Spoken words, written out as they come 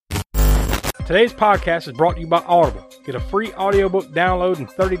Today's podcast is brought to you by Audible. Get a free audiobook download and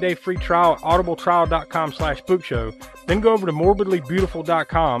 30-day free trial at audibletrial.com/spookshow. Then go over to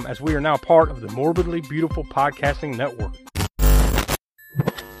morbidlybeautiful.com as we are now part of the Morbidly Beautiful Podcasting Network.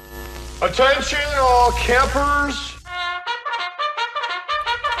 Attention all campers.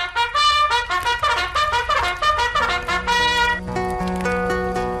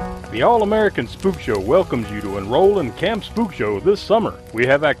 The All-American Spook Show welcomes you to enroll in Camp Spook Show this summer. We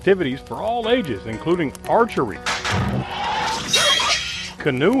have activities for all ages, including archery,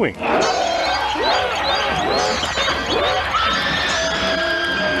 canoeing,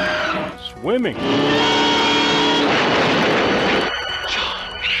 swimming,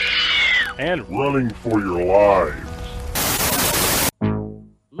 and Running for your lives.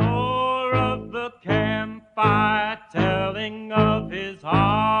 Lore of the campfire, telling of his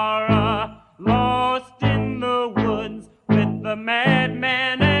horror, lost in the woods with the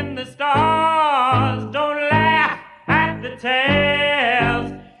madman and the stars. Don't laugh at the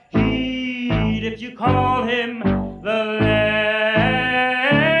tales, heed if you call him the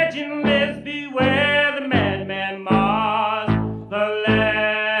legend lives. Beware the madman Mars. The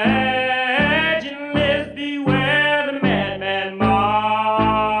legend lives. Beware the madman Mars.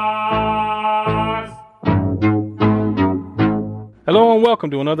 Hello and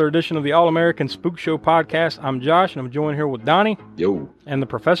welcome to another edition of the All-American Spook Show podcast. I'm Josh and I'm joined here with Donnie. Yo. And the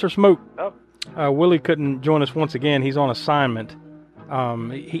Professor Smoke. Oh. Willie couldn't join us once again. He's on assignment.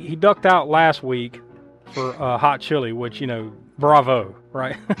 He ducked out last week for hot chili, which, you know, bravo,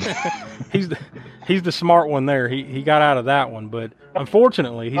 right? he's the smart one there. He got out of that one, but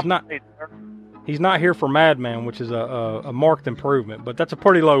unfortunately he's not here for Madman, which is a marked improvement, but that's a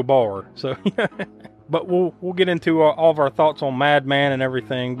pretty low bar. So, but we'll get into all of our thoughts on Madman and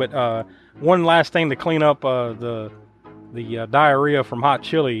everything. But one last thing to clean up the diarrhea from hot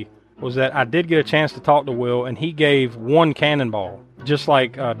chili was that I did get a chance to talk to Will, and he gave one cannonball, just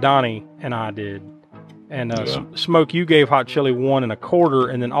like Donnie and I did. And Smoke, you gave hot chili 1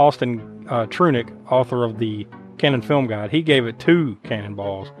 1/4, and then Austin Trunick, author of the Canon Film Guide, he gave it 2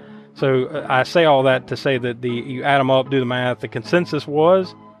 cannonballs. So I say all that to say that you add them up, do the math. The consensus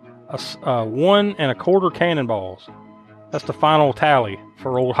was 1 1/4 cannonballs. That's the final tally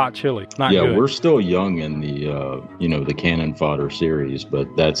for old hot chili. Not good. We're still young in the the Cannon Fodder series,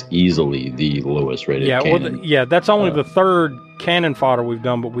 but that's easily the lowest rated. Cannon. That's only the third Cannon Fodder we've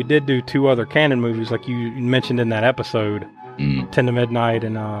done, but we did do 2 other Cannon movies, like you mentioned in that episode, 10 to Midnight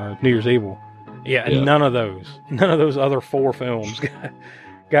and New Year's Evil. And none of those other 4 films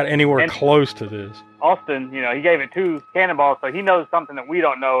got anywhere close to this. Austin, he gave it 2 cannonballs, so he knows something that we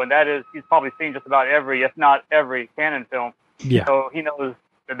don't know, and that is he's probably seen just about every, if not every, Cannon film. Yeah. So he knows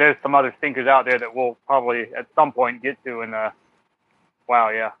that there's some other stinkers out there that we'll probably at some point get to. And I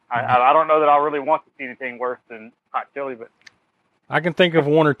don't know that I really want to see anything worse than hot chili, but I can think of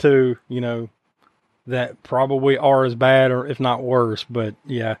 1 or 2, that probably are as bad or if not worse. But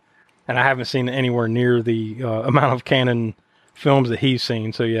yeah, and I haven't seen anywhere near the amount of Cannon films that he's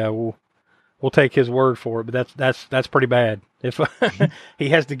seen. So yeah, we'll take his word for it. But that's pretty bad. If he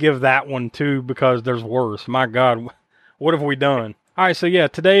has to give that one too because there's worse. My God, what have we done? All right, so yeah,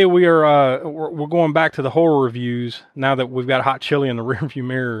 today we are we're going back to the horror reviews now that we've got hot chili in the rearview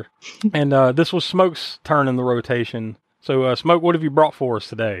mirror, and this was Smoke's turn in the rotation. So Smoke, what have you brought for us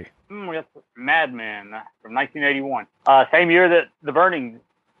today? We got Madman from 1981, same year that The Burning,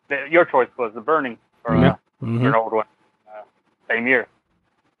 your choice was The Burning, or an old one, same year.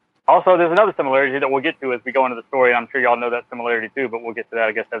 Also, there's another similarity that we'll get to as we go into the story. I'm sure y'all know that similarity too, but we'll get to that,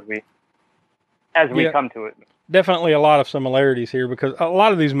 I guess, as we come to it. Definitely a lot of similarities here because a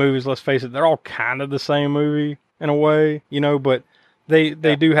lot of these movies, let's face it, they're all kind of the same movie in a way, but they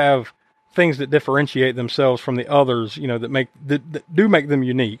do have things that differentiate themselves from the others, that do make them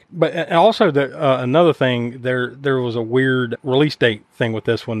unique. But also another thing, there was a weird release date thing with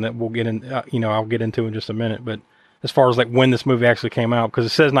this one that we'll get in, I'll get into in just a minute. But as far as like when this movie actually came out, because it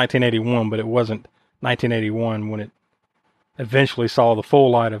says 1981, but it wasn't 1981 when it eventually saw the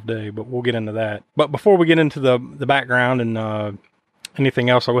full light of day, but we'll get into that. But before we get into the background and anything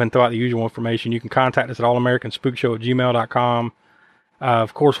else, I'll go ahead and throw out the usual information. You can contact us at allamericanspookshow@gmail.com.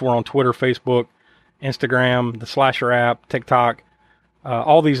 Of course, we're on Twitter, Facebook, Instagram, the Slasher app, TikTok.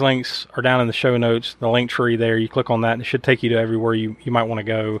 All these links are down in the show notes, the link tree there. You click on that and it should take you to everywhere you might want to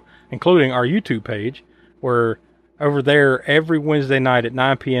go, including our YouTube page, where over there, every Wednesday night at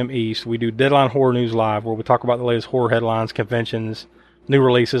 9 p.m. East, we do Deadline Horror News Live, where we talk about the latest horror headlines, conventions, new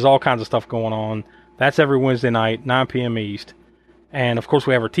releases, all kinds of stuff going on. That's every Wednesday night, 9 p.m. East. And, of course,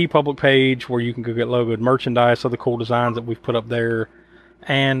 we have our TeePublic page, where you can go get logoed merchandise, other cool designs that we've put up there.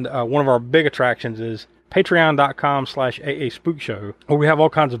 And one of our big attractions is patreon.com/AASpookShow, where we have all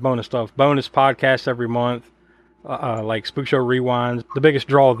kinds of bonus stuff. Bonus podcasts every month, like Spook Show Rewinds. The biggest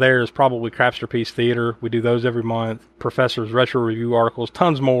draw there is probably Crapsterpiece Theater. We do those every month. Professor's Retro Review articles,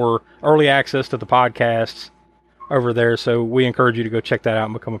 tons more. Early access to the podcasts over there. So we encourage you to go check that out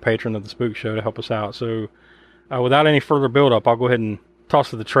and become a patron of the Spook Show to help us out. So without any further build-up, I'll go ahead and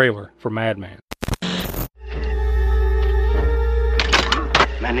toss to the trailer for Madman.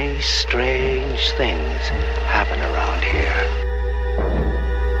 Many strange things happen around here.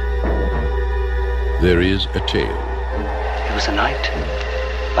 There is a tale. It was a night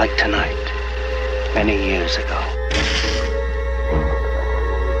like tonight, many years ago.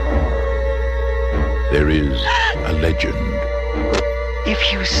 There is a legend.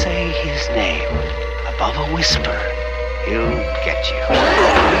 If you say his name above a whisper, he'll get you.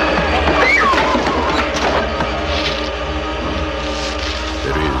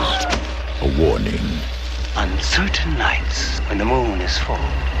 There is a warning. On certain nights, when the moon is full,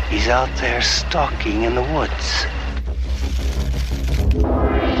 he's out there stalking in the woods.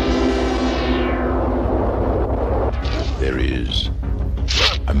 There is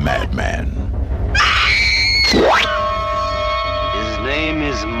a madman. His name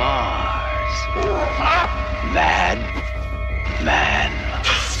is Mars. Mad Man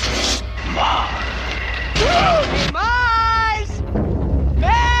Mars. Mars!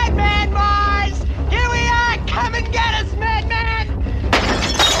 Madman Mars! Here we are! Come and get us, Madman!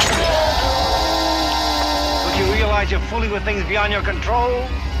 Don't you realize you're fooling with things beyond your control?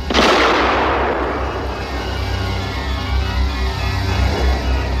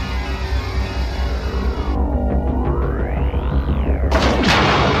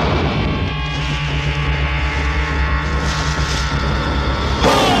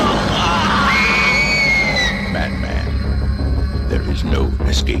 No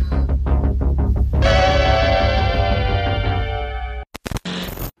escape.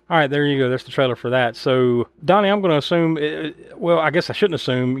 All right, there you go. There's the trailer for that. So, Donnie, I'm going to assume, well, I guess I shouldn't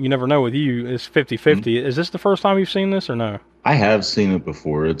assume, you never know with you, it's 50-50. Mm-hmm. Is this the first time you've seen this or no? I have seen it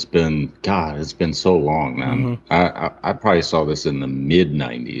before. It's been so long, man. Mm-hmm. I probably saw this in the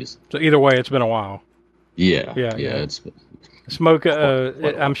mid-90s. So either way, it's been a while. Yeah. It's Smoke,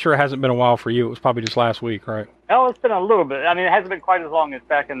 I'm sure it hasn't been a while for you. It was probably just last week, right? Oh, it's been a little bit. I mean, it hasn't been quite as long as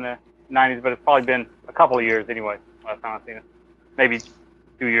back in the 90s, but it's probably been a couple of years anyway, last time I've seen it. Maybe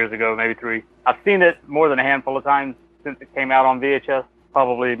 2 years ago, maybe 3. I've seen it more than a handful of times since it came out on VHS.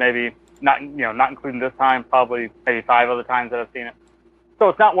 Probably maybe, not including this time, probably maybe 5 other times that I've seen it. So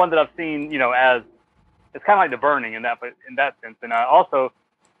it's not one that I've seen, as, it's kind of like The Burning in that sense. And also,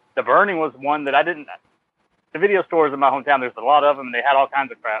 The Burning was one that I didn't, the video stores in my hometown, there's a lot of them, and they had all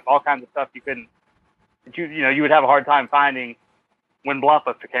kinds of crap, all kinds of stuff you couldn't, that you would have a hard time finding when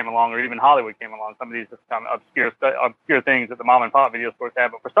Blockbuster came along or even Hollywood came along. Some of these just kind of obscure things that the mom and pop video stores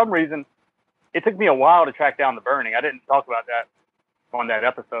had. But for some reason, it took me a while to track down The Burning. I didn't talk about that on that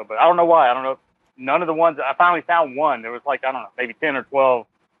episode, but I don't know why. I don't know. None of the ones, I finally found one. There was like, I don't know, maybe 10 or 12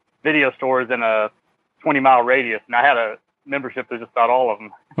 video stores in a 20-mile radius, and I had a membership to just about all of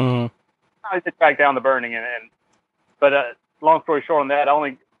them. Mm-hmm. I did track down The Burning, but long story short on that,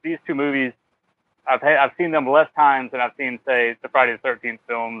 these two movies, I've seen them less times than I've seen, say, the Friday the 13th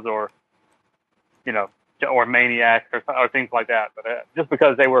films or Maniac or things like that. But just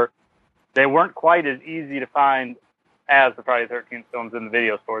because they weren't quite as easy to find as the Friday the 13th films in the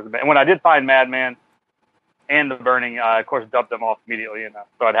video stores. And when I did find Madman and The Burning, I, of course, dubbed them off immediately.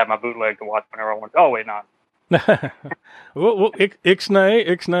 So I'd have my bootleg to watch whenever I wanted. Oh, wait, no. well,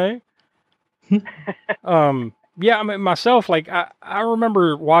 ixnay. Yeah, I mean, myself, like, I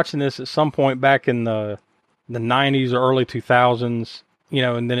remember watching this at some point back in the 90s or early 2000s,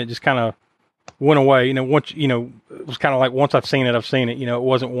 and then it just kind of went away. Once, it was kind of like, once I've seen it, it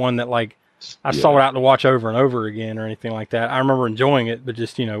wasn't one that, like, I sought out to watch over and over again or anything like that. I remember enjoying it, but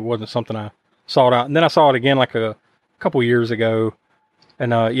just, it wasn't something I sought out. And then I saw it again, like, a couple years ago.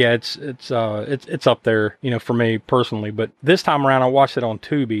 And, it's up there, for me personally. But this time around, I watched it on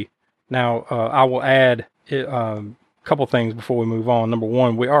Tubi. Now, I will add a couple things before we move on. Number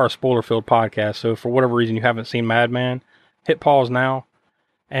one, we are a spoiler-filled podcast, so for whatever reason you haven't seen Madman, hit pause now.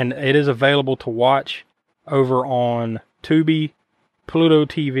 And it is available to watch over on Tubi, Pluto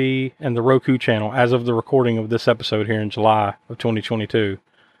TV, and the Roku channel as of the recording of this episode here in July of 2022.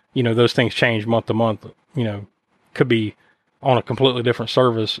 Those things change month to month. Could be on a completely different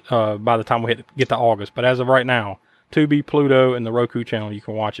service by the time we get to August. But as of right now, Tubi, Pluto, and the Roku channel, you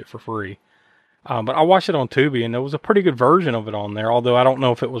can watch it for free. But I watched it on Tubi, and there was a pretty good version of it on there, although I don't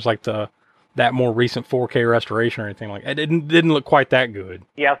know if it was like the that more recent 4K restoration or anything like that. It didn't look quite that good.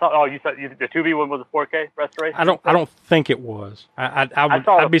 Yeah, I thought. Oh, you said the Tubi one was a 4K restoration. I don't think it was.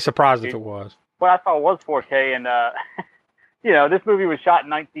 I'd be surprised if it was. What I thought was 4K, and this movie was shot in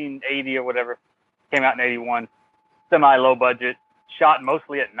 1980 or whatever. Came out in 81. Semi low budget. Shot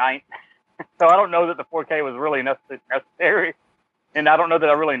mostly at night. So I don't know that the 4K was really necessary, and I don't know that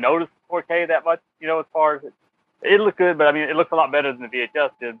I really noticed 4K that much. As far as it looked good, but I mean, it looks a lot better than the VHS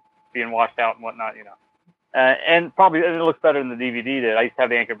did, being washed out and whatnot. And probably it looks better than the DVD did. I used to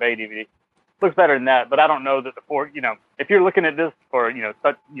have the Anchor Bay DVD. Looks better than that, but I don't know that if you're looking at this for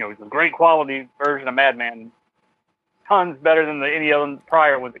such a great quality version of Madman, tons better than any other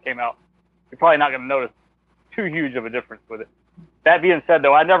prior ones that came out, you're probably not going to notice too huge of a difference with it. That being said,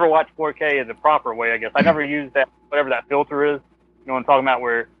 though, I never watched 4K as a proper way, I guess. I never used that, whatever that filter is. You know what I'm talking about,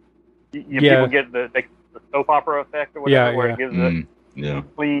 where people get the soap opera effect or whatever, where it gives a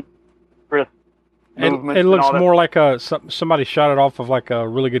clean, crisp movement. It looks more like somebody shot it off of like a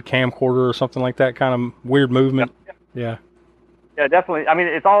really good camcorder or something like that, kind of weird movement. Yeah. Yeah, definitely. I mean,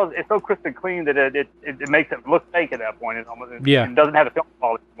 it's so crisp and clean that it makes it look fake at that point. It doesn't have the film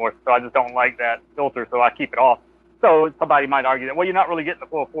quality anymore, so I just don't like that filter, so I keep it off. So somebody might argue that, well, you're not really getting the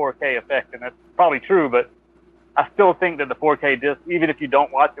full 4K effect, and that's probably true, but I still think that the 4K disc, even if you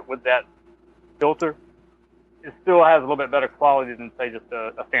don't watch it with that filter, it still has a little bit better quality than, say, just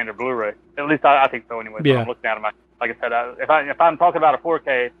a standard Blu-ray. At least I think so anyway. Yeah. When I'm looking at them, like I said, if I'm talking about a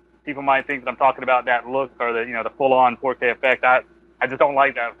 4K, people might think that I'm talking about that look or the full-on 4K effect. I just don't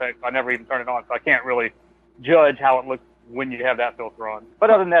like that effect. I never even turn it on, so I can't really judge how it looks when you have that filter on.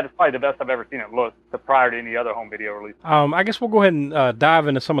 But other than that, it's probably the best I've ever seen it look prior to any other home video release. I guess we'll go ahead and dive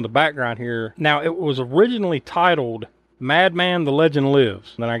into some of the background here. Now, it was originally titled Madman: The Legend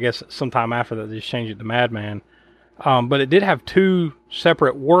Lives. And then I guess sometime after that, they just changed it to Madman. But it did have two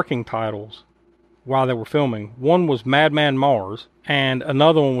separate working titles while they were filming. One was Madman Mars, and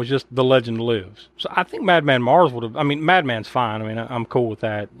another one was just The Legend Lives. So I think Madman Mars would have, Madman's fine. I mean, I'm cool with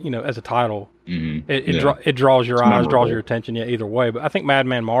that, as a title. Mm-hmm. It draws your eyes, draws your attention, either way. But I think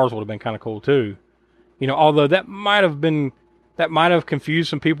Madman Mars would have been kind of cool too. Although that might have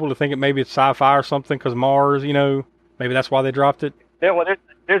confused some people to think maybe it's sci-fi or something, because Mars, maybe that's why they dropped it. Yeah, well,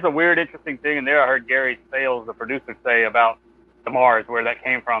 there's a weird, interesting thing in there. I heard Gary Sales, the producer, say about the Mars, where that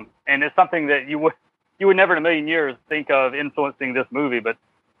came from, and it's something that you would never in a million years think of influencing this movie. But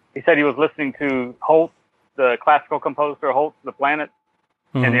he said he was listening to Holst, the classical composer, Holst, The Planet,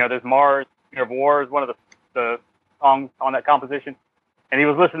 and there's Mars, of War is one of the songs on that composition, and he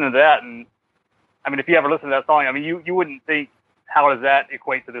was listening to that, and I mean, if you ever listen to that song, I mean, you wouldn't think, how does that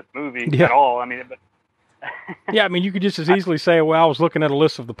equate to this movie at all? I mean, but yeah, I mean, you could just as easily say, well, I was looking at a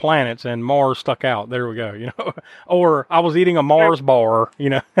list of the planets and Mars stuck out. There we go, or I was eating a Mars bar,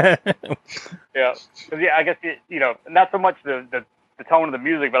 Yeah, I guess not so much the tone of the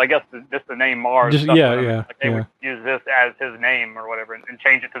music, but I guess just the name Mars. Just, like they would use this as his name or whatever, and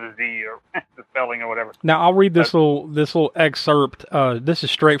change it to the Z or the spelling or whatever. Now I'll read this little excerpt. This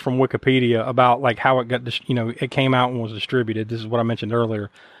is straight from Wikipedia about like how it got, it came out and was distributed. This is what I mentioned earlier.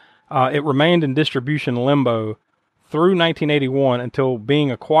 It remained in distribution limbo through 1981 until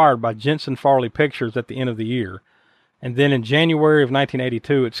being acquired by Jensen Farley Pictures at the end of the year. And then in January of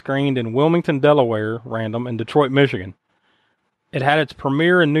 1982, it screened in Wilmington, Delaware, random, and Detroit, Michigan. It had its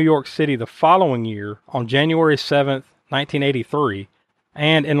premiere in New York City the following year on January 7th, 1983,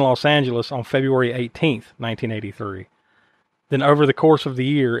 and in Los Angeles on February 18th, 1983. Then over the course of the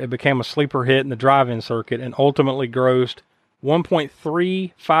year, it became a sleeper hit in the drive-in circuit and ultimately grossed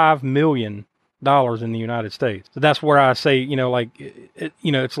 $1.35 million in the United States. So that's where I say,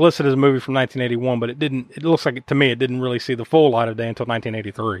 it's listed as a movie from 1981, but it looks like, to me, it didn't really see the full light of day until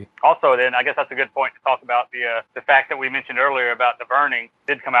 1983. Also, then, I guess that's a good point to talk about the fact that we mentioned earlier about The Burning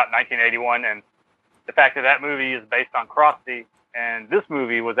did come out in 1981, and the fact that movie is based on Cropsey, and this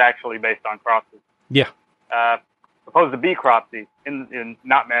movie was actually based on Cropsey. Yeah. Supposed to be Cropsey in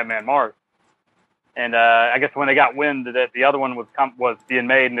not Madman Mars. And I guess when they got wind that the other one was being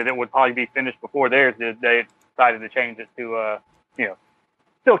made and that it would probably be finished before theirs, they decided to change it to,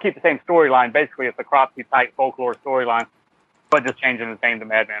 still keep the same storyline. Basically, it's a Cropsey-type folklore storyline, but just changing the name to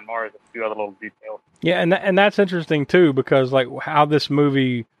Madman Mars, a few other little details. Yeah, and that's interesting, too, because like how this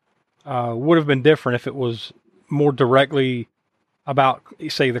movie would have been different if it was more directly about,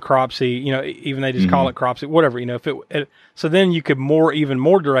 say, the Cropsey, even they just call it Cropsey, whatever, if it so then you could even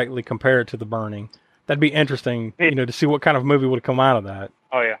more directly compare it to The Burning. That'd be interesting, to see what kind of movie would have come out of that.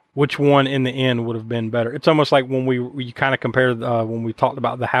 Oh, yeah. Which one in the end would have been better. It's almost like when we kind of compared when we talked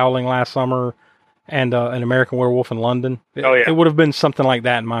about The Howling last summer and An American Werewolf in London. It would have been something like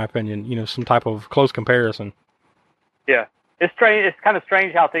that, in my opinion. You know, some type of close comparison. Yeah, it's strange. It's kind of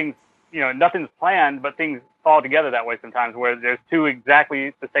strange how things, you know, nothing's planned, but things fall together that way sometimes. Where there's two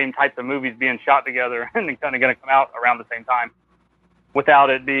exactly the same types of movies being shot together and kind of going to come out around the same time, without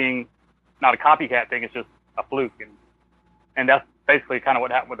it being not a copycat thing. It's just a fluke, and that's basically kind of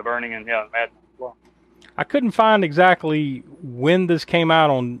what happened with The Burning and Mad Men as well. I couldn't find exactly when this came out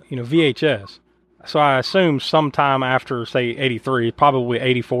on, you know, VHS. So I assume sometime after, say, 83, probably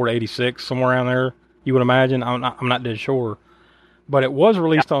 84 to 86, somewhere around there, you would imagine. I'm not dead sure. But it was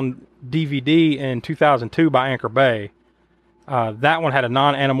released on DVD in 2002 by Anchor Bay. That one had a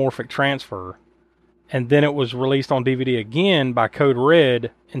non-anamorphic transfer. And then it was released on DVD again by Code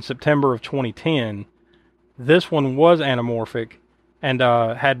Red in September of 2010. This one was anamorphic and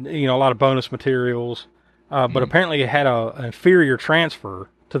had, you know, a lot of bonus materials. But apparently it had an inferior transfer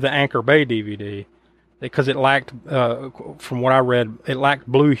to the Anchor Bay DVD because it lacked, from what I read, it lacked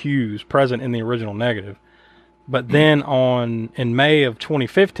blue hues present in the original negative. But then in May of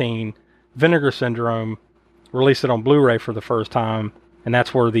 2015, Vinegar Syndrome released it on Blu-ray for the first time, and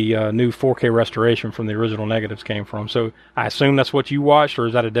that's where the new 4K restoration from the original negatives came from. So I assume that's what you watched, or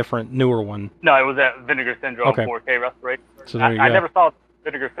is that a different, newer one? No, it was that Vinegar Syndrome 4K restoration. So I never saw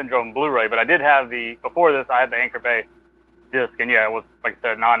Vinegar Syndrome Blu-ray, but I did have before this, I had the Anchor Bay disc, and yeah, it was, like I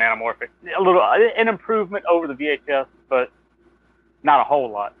said, non-anamorphic. An improvement over the VHS, but not a whole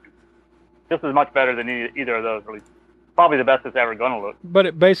lot. Just as much better than either of those, really. Probably the best it's ever going to look. But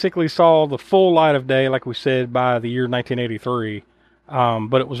it basically saw the full light of day, like we said, by the year 1983.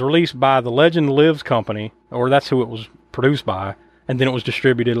 But it was released by the Legend Lives company, or that's who it was produced by, and then it was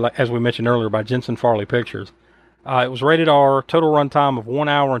distributed, as we mentioned earlier, by Jensen Farley Pictures. It was rated R, total runtime of 1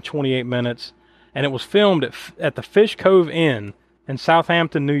 hour and 28 minutes, and it was filmed at the Fish Cove Inn in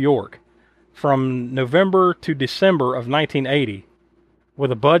Southampton, New York, from November to December of 1980,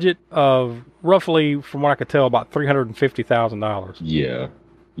 with a budget of roughly, from what I could tell, about $350,000.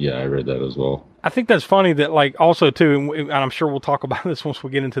 Yeah, I read that as well. I think that's funny that, like, also too, and I'm sure we'll talk about this once we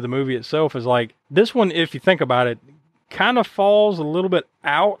get into the movie itself, is like, this one, if you think about it, kind of falls a little bit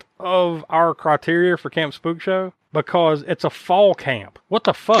out of our criteria for Camp Spook Show because it's a fall camp. What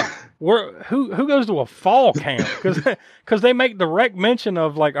the fuck? Who goes to a fall camp? Because they make direct mention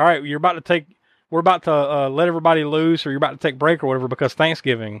of, like, all right, we're about to let everybody loose, or you're about to take a break or whatever because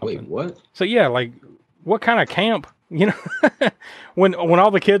Thanksgiving. Wait, what? So yeah, like, what kind of camp? You know, when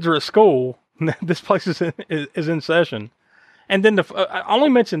all the kids are at school, this place is in session. And then I only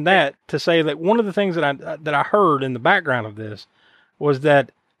mentioned that to say that one of the things that I heard in the background of this was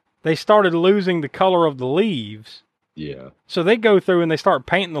that they started losing the color of the leaves. Yeah. So they go through and they start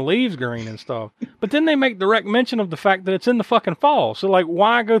painting the leaves green and stuff. But then they make direct mention of the fact that it's in the fucking fall. So, like,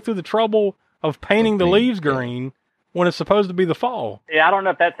 why go through the trouble of painting the leaves green when it's supposed to be the fall? Yeah, I don't know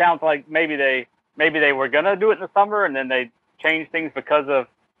if that sounds like maybe they were gonna do it in the summer and then they changed things because of.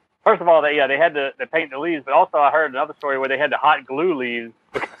 First of all, they had to paint the leaves, but also I heard another story where they had to hot glue leaves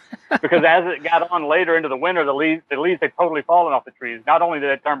because as it got on later into the winter, the leaves had totally fallen off the trees. Not only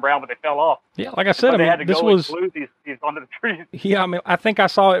did they turn brown, but they fell off. Yeah, like I said, they had to glue these onto the trees. Yeah, I mean, I think I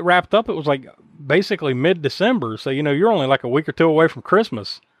saw it wrapped up. It was like basically mid-December, so you know you're only like a week or two away from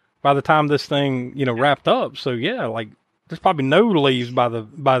Christmas by the time this thing wrapped up. So yeah, like there's probably no leaves by the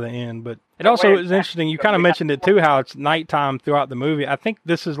end, but. It also is interesting. You kind of mentioned it too, how it's nighttime throughout the movie. I think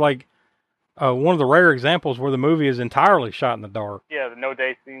this is like one of the rare examples where the movie is entirely shot in the dark. Yeah, the no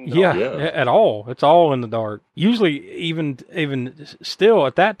day scenes. Yeah, at all. It's all in the dark. Usually, even still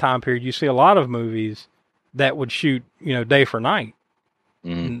at that time period, you see a lot of movies that would shoot, day for night.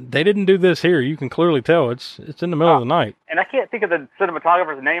 Mm-hmm. They didn't do this here. You can clearly tell it's in the middle of the night. And I can't think of the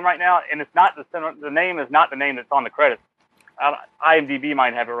cinematographer's name right now, and it's not the name is not the name that's on the credits. IMDb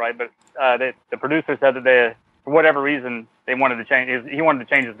might have it right, but the producer said that for whatever reason, they wanted to change. He wanted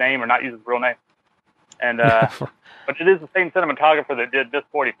to change his name or not use his real name. And but it is the same cinematographer that did Disc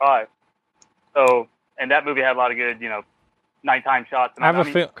 45. So, and that movie had a lot of good, nighttime shots. And I have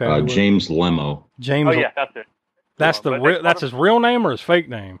a feel. James Lemo. James. Oh yeah, that's it. That's his real name or his fake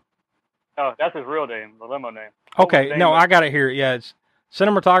name? Oh, that's his real name, the Lemo name. Okay, no, I got it here. Yeah, it's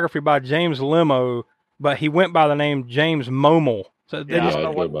cinematography by James Lemo. But he went by the name James Momel. So they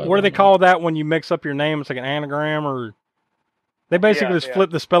what do they call that when you mix up your name? It's like an anagram, or they basically just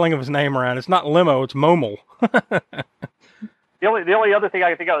flip the spelling of his name around. It's not Lemo, it's Momel. The only other thing I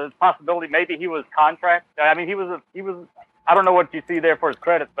can think of is possibility. Maybe he was contract. I mean, he was. I don't know what you see there for his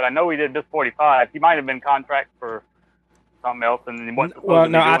credits, but I know he did Disc 45. He might have been contract for something else. And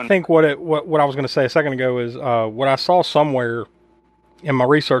I think what I was going to say a second ago is what I saw somewhere in my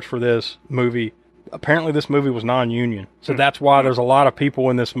research for this movie. apparently this movie was non-union. So that's why there's a lot of people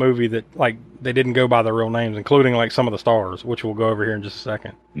in this movie that, like, they didn't go by their real names, including, like, some of the stars, which we'll go over here in just a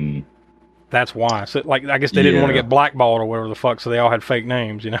second. Mm. That's why. So, like, I guess they didn't want to get blackballed or whatever the fuck, so they all had fake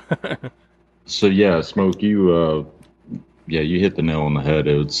names, you know? So, yeah, Smoke, you hit the nail on the head.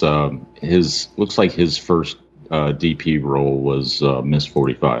 It's looks like his first DP role was Miss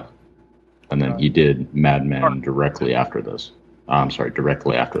 45. And then he did Madman directly after this.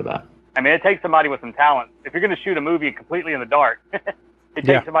 Directly after that. I mean, it takes somebody with some talent. If you're going to shoot a movie completely in the dark, it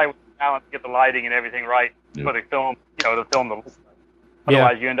takes somebody with some talent to get the lighting and everything right for the film, the film.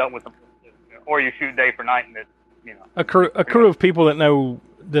 Otherwise, you end up with or you shoot day for night, and a crew of people that know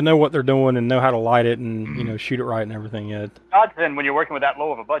what they're doing and know how to light it and shoot it right and everything. Yeah. Godsend when you're working with that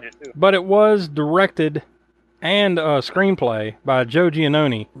low of a budget too. But it was directed and screenplay by Joe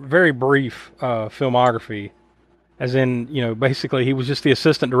Giannone. Very brief filmography. As in, basically he was just the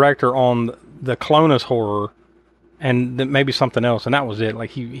assistant director on the Clonus horror and maybe something else, and that was it.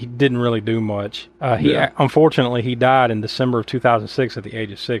 Like, he didn't really do much. Unfortunately, he died in December of 2006 at the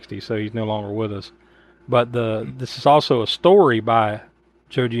age of 60, so he's no longer with us. But this is also a story by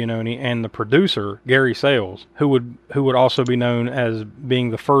Joe Giannone and the producer, Gary Sales, who would also be known as being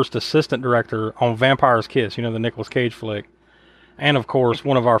the first assistant director on Vampire's Kiss, the Nicolas Cage flick. And, of course,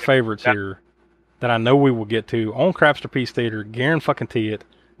 one of our favorites here, that I know we will get to on Crapster Theater, guarantee it,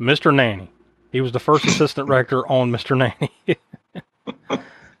 Mr. Nanny. He was the first assistant director on Mr. Nanny.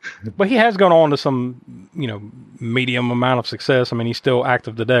 But he has gone on to some, medium amount of success. I mean, he's still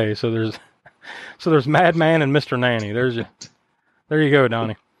active today. So there's Madman and Mr. Nanny. There you go,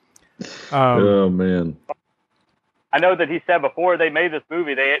 Donnie. Oh man. I know that he said before they made this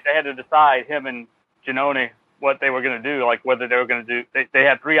movie, they had to decide, him and Giannone, what they were going to do, like whether they were going to do. They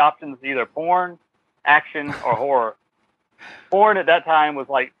had three options: either porn, action, or horror. Porn at that time was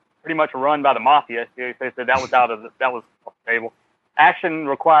like pretty much run by the mafia. They said that was off the table. Action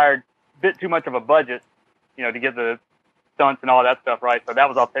required a bit too much of a budget, to get the stunts and all that stuff right. So that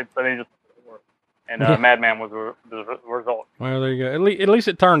was off the table. So they just and Madman was the result. Well, there you go. At least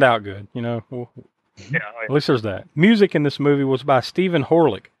it turned out good. At least there's that. Music in this movie was by Stephen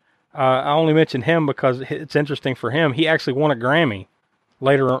Horlick. I only mention him because it's interesting for him. He actually won a Grammy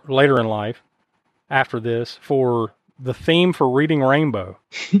later in life after this for the theme for Reading Rainbow,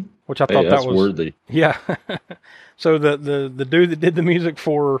 which I thought that was worthy. Yeah. So the dude that did the music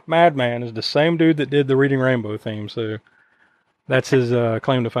for Madman is the same dude that did the Reading Rainbow theme. So that's his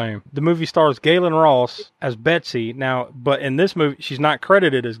claim to fame. The movie stars Galen Ross as Betsy. Now, but in this movie, she's not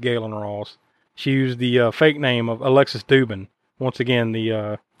credited as Galen Ross. She used the fake name of Alexis Dubin. Once again,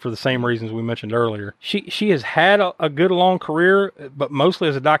 for the same reasons we mentioned earlier. She has had a good long career, but mostly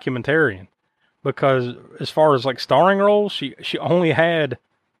as a documentarian. Because as far as like starring roles, she only had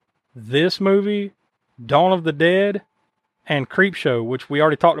this movie, Dawn of the Dead, and Creepshow, which we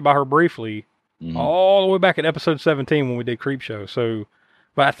already talked about her briefly, all the way back at episode 17 when we did Creepshow. So,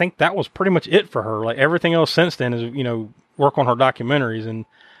 but I think that was pretty much it for her. Like everything else since then is work on her documentaries. And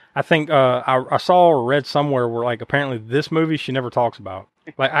I think I saw or read somewhere where like apparently this movie she never talks about.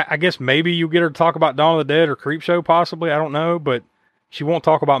 Like I guess maybe you get her to talk about Dawn of the Dead or Creepshow possibly. I don't know, but she won't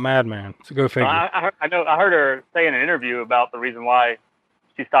talk about Madman. So go figure. I heard her say in an interview about the reason why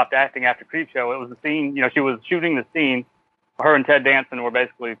she stopped acting after Creepshow. It was the scene. She was shooting the scene. Her and Ted Danson were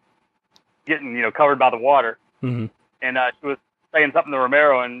basically getting covered by the water, and she was saying something to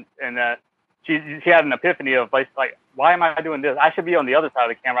Romero, and she had an epiphany of like, why am I doing this? I should be on the other side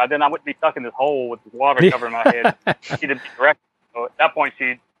of the camera. Then I wouldn't be stuck in this hole with this water covering my head. She didn't be director. So at that point,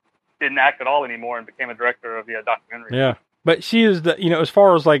 she didn't act at all anymore and became a director of the documentary. Yeah. But she is as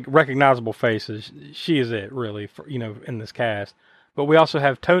far as like recognizable faces, she is it really for, in this cast. But we also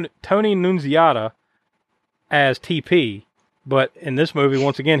have Tony Nunziata as TP. But in this movie,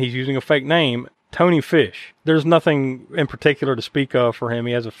 once again, he's using a fake name, Tony Fish. There's nothing in particular to speak of for him.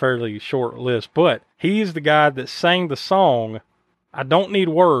 He has a fairly short list, but he's the guy that sang the song, I Don't Need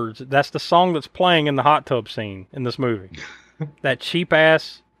Words. That's the song that's playing in the hot tub scene in this movie. That cheap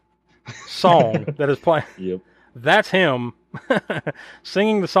ass song that is playing. Yep. That's him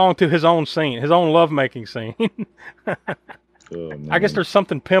singing the song to his own scene, his own lovemaking scene. I guess there's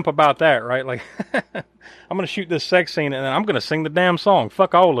something pimp about that, right? Like, I'm going to shoot this sex scene and then I'm going to sing the damn song.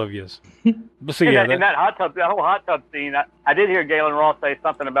 Fuck all of yous. But see, in that hot tub, that whole hot tub scene, I did hear Galen Ross say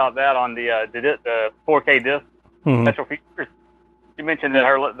something about that on the 4K disc special features. She mentioned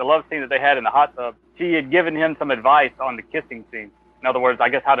that the love scene that they had in the hot tub, she had given him some advice on the kissing scene. In other words, I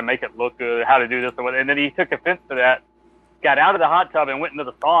guess how to make it look good, how to do this or whatever. And then he took offense to that, got out of the hot tub and went into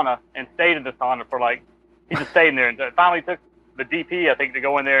the sauna and stayed in the sauna for he just stayed in there. And finally took the DP, I think, to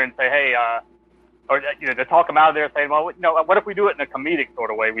go in there and say, hey, or to talk him out of there, saying, well, what if we do it in a comedic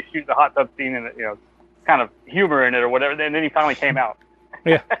sort of way? We shoot the hot tub scene and kind of humor in it or whatever. And then he finally came out.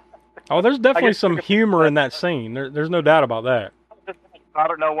 Yeah. Oh, there's definitely some humor in that scene. There's no doubt about that. I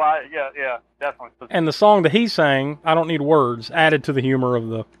don't know why. Yeah, definitely. And the song that he sang, "I Don't Need Words," added to the humor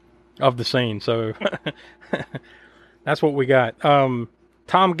of the scene. So that's what we got. Tom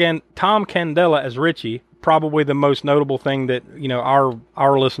Candela as Richie. Probably the most notable thing that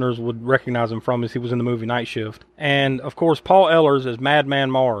our listeners would recognize him from is he was in the movie Night Shift. And of course, Paul Ehlers as Madman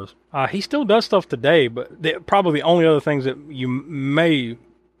Mars. He still does stuff today, but probably the only other things that you may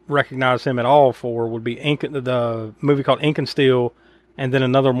recognize him at all for would be the movie called Ink and Steel, and then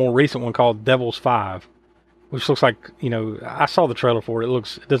another more recent one called Devil's Five, which looks like, I saw the trailer for it.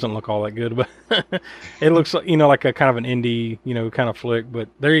 It doesn't look all that good, but it looks like a kind of an indie, kind of flick. But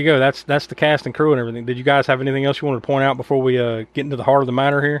there you go. That's the cast and crew and everything. Did you guys have anything else you wanted to point out before we get into the heart of the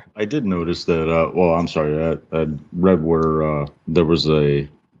matter here? I did notice that. I'm sorry. I read where there was a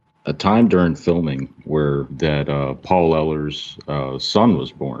time during filming where that Paul Ehlers' son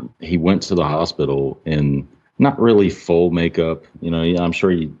was born. He went to the hospital in not really full makeup. I'm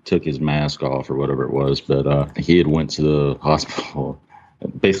sure he took his mask off or whatever it was, but he had went to the hospital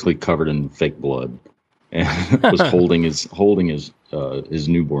basically covered in fake blood and was holding his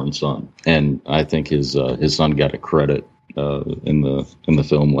newborn son. And I think his son got a credit in the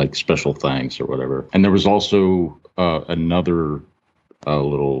film, like special thanks or whatever. And there was also another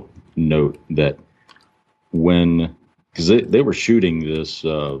little note that because they were shooting this.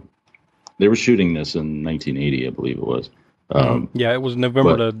 They were shooting this in 1980, I believe it was. Yeah, it was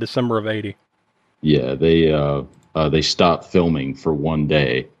November to December of 80. Yeah, they stopped filming for one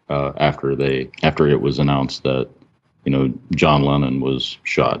day after it was announced that John Lennon was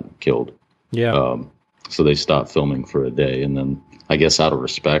shot and killed. Yeah. So they stopped filming for a day, and then I guess out of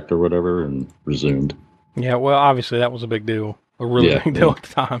respect or whatever, and resumed. Yeah. Well, obviously that was a big deal, a really big deal at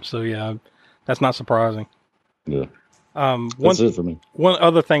the time. So yeah, that's not surprising. Yeah. That's it for me. One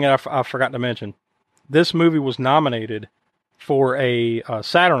other thing I forgot to mention. This movie was nominated for a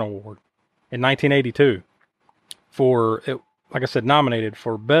Saturn Award in 1982 like I said, nominated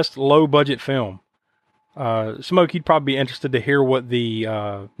for Best Low Budget Film. Smoke, you'd probably be interested to hear what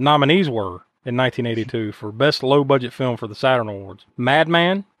the nominees were in 1982 for Best Low Budget Film for the Saturn Awards.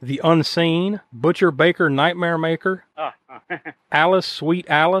 Madman, The Unseen, Butcher Baker Nightmare Maker, Alice Sweet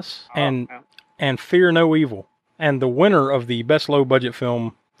Alice, and Fear No Evil. And the winner of the Best Low Budget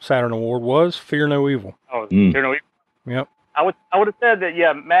Film Saturn Award was Fear No Evil. Oh, Fear No Evil. Yep. I would have said that,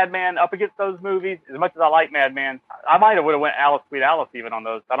 Madman up against those movies. As much as I like Madman, I might have would have went Alice Sweet Alice even on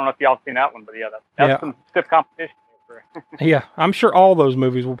those. I don't know if y'all seen that one, but that's some stiff competition. Yeah, I'm sure all those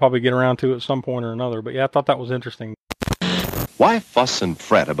movies we'll probably get around to at some point or another. But yeah, I thought that was interesting. Why fuss and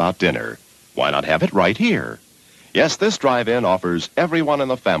fret about dinner? Why not have it right here? Yes, this drive-in offers everyone in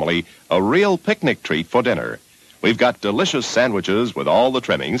the family a real picnic treat for dinner. We've got delicious sandwiches with all the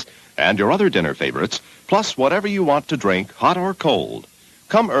trimmings and your other dinner favorites, plus whatever you want to drink, hot or cold.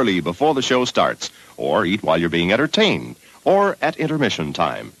 Come early before the show starts, or eat while you're being entertained, or at intermission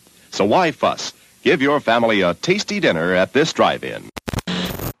time. So why fuss? Give your family a tasty dinner at this drive-in.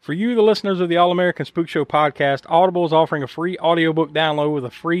 For you, the listeners of the All-American Spook Show podcast, Audible is offering a free audiobook download with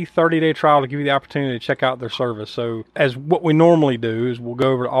a free 30-day trial to give you the opportunity to check out their service. So, as what we normally do is we'll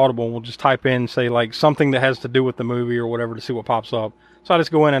go over to Audible and we'll just type in, say, like, something that has to do with the movie or whatever to see what pops up. So I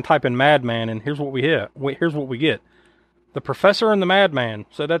just go in and type in Madman, and here's what we get. The Professor and the Madman.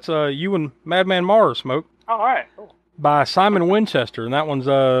 So that's you and Madman Mars, Smoke. Oh, all right. Cool. By Simon Winchester, and that one's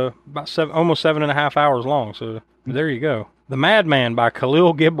almost 7.5 hours long. So there you go. The Madman by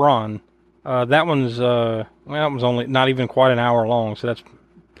Khalil Gibran. That one's that one's only not even quite an hour long, so that's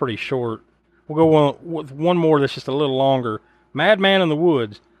pretty short. We'll go with one more that's just a little longer. Madman in the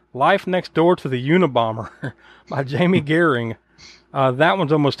Woods. Life Next Door to the Unabomber by Jamie Gehring. That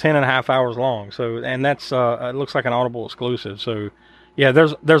one's almost 10.5 hours long. So, and that's it looks like an Audible exclusive. So, yeah,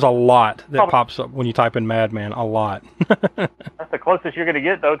 there's a lot that pops up when you type in Madman. A lot. That's the closest you're going to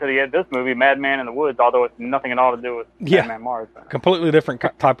get, though, to this movie, Madman in the Woods. Although it's nothing at all to do with Madman Mars. Completely different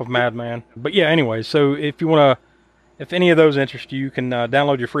type of Madman. But yeah, anyway. So if any of those interest you, you can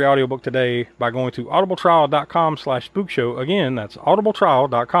download your free audiobook today by going to audibletrial.com/spookshow. Again, that's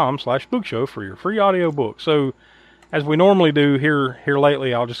audibletrial.com/spookshow for your free audiobook. So, as we normally do here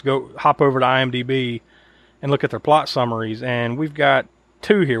lately, I'll just hop over to IMDb and look at their plot summaries, and we've got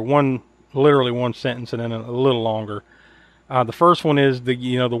two here. One, literally one sentence, and then a little longer. The first one is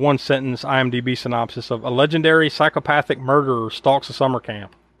the one sentence IMDb synopsis of a legendary psychopathic murderer stalks a summer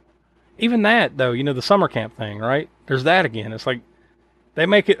camp. Even that, though, the summer camp thing, right? There's that again. It's like, they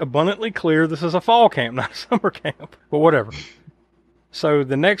make it abundantly clear this is a fall camp, not a summer camp. But whatever. So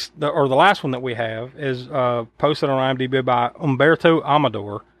the last one that we have is posted on IMDb by Umberto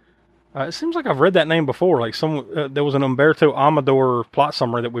Amador. It seems like I've read that name before. Like there was an Umberto Amador plot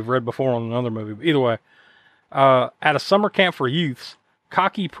summary that we've read before on another movie. But either way, at a summer camp for youths,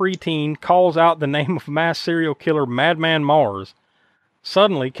 cocky preteen calls out the name of mass serial killer Madman Mars.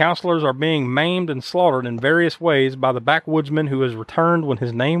 Suddenly, counselors are being maimed and slaughtered in various ways by the backwoodsman who has returned when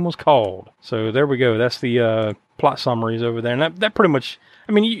his name was called. So there we go. That's the plot summaries over there. And that pretty much,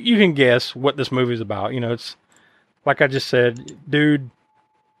 I mean, you can guess what this movie's about. You know, it's like I just said, dude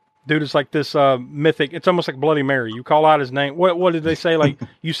is like this mythic. It's almost like Bloody Mary. You call out his name. What did they say? Like,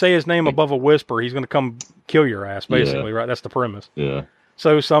 you say his name above a whisper, he's going to come kill your ass, basically, right? That's the premise. Yeah.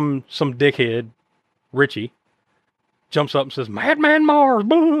 So some dickhead, Richie, jumps up and says, Madman Mars,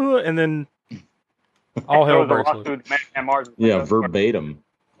 blah, and then all hell breaks loose. Yeah, verbatim.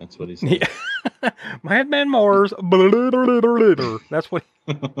 That's what he said. Yeah. Madman Mars, blah, blah, blah, blah, blah. That's what,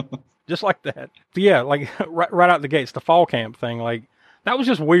 just like that. But yeah, like right out the gates, the fall camp thing, like, that was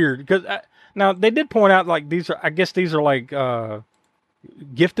just weird. Because now they did point out, like, these are like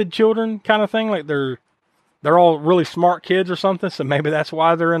gifted children kind of thing. Like they're all really smart kids or something, so maybe that's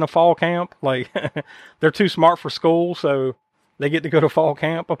why they're in a fall camp. Like, they're too smart for school, so they get to go to fall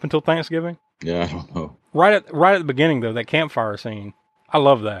camp up until Thanksgiving. Yeah, I don't know. Right at the beginning, though, that campfire scene, I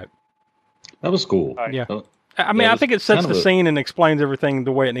love that. That was cool. Yeah. I mean, I think it sets the scene and explains everything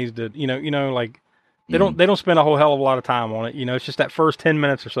the way it needs to. You know, like they don't spend a whole hell of a lot of time on it. You know, it's just that first 10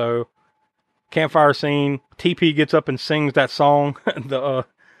 minutes or so. Campfire scene. TP gets up and sings that song, the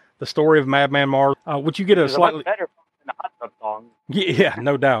story of Madman Mars, which you get a slightly better than the Hot Tub song. Yeah,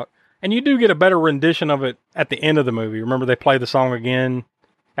 no doubt. And you do get a better rendition of it at the end of the movie. Remember, they play the song again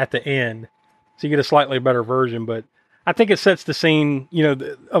at the end, so you get a slightly better version. But I think it sets the scene, you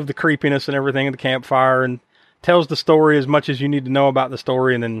know, of the creepiness and everything of the campfire, and tells the story as much as you need to know about the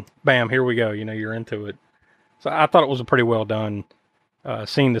story, and then bam, here we go. You know, you're into it. So I thought it was a pretty well done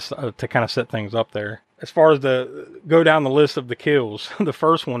scene to kind of set things up there. As far as go down the list of the kills, the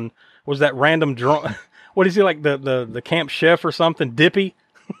first one was that random drunk. What is he, like the camp chef or something? Dippy.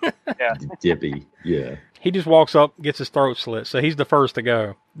 Yeah. Dippy. Yeah. He just walks up, gets his throat slit. So he's the first to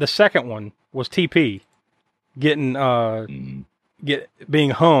go. The second one was TP getting being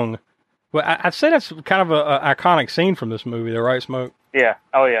hung. Well, I'd say that's kind of an iconic scene from this movie, though, right, Smoke? Yeah.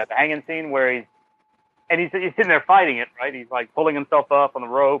 Oh, yeah. The hanging scene where he's sitting there fighting it, right? He's like pulling himself up on the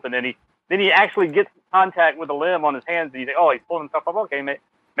rope, and then he actually gets contact with a limb on his hands, and you think, oh, he's pulling himself up. Okay,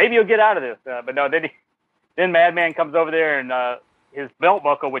 maybe he'll get out of this. But no, then Madman comes over there, and his belt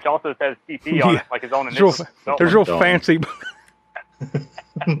buckle, which also says TP on it, like his own initials. There's real fancy.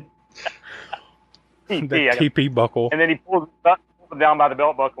 TP, TP buckle. And then he pulls him down by the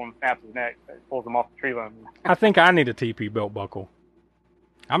belt buckle and snaps his neck. He pulls him off the tree limb. I think I need a TP belt buckle.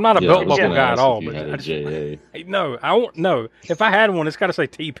 I'm not a belt buckle guy at all, but no, I won't. No, if I had one, it's got to say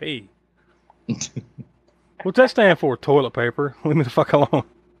TP. What's that stand for? Toilet paper. Leave me the fuck alone.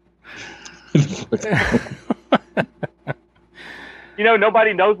 You know,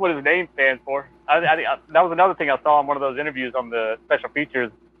 nobody knows what his name stands for. That was another thing I saw in one of those interviews on the special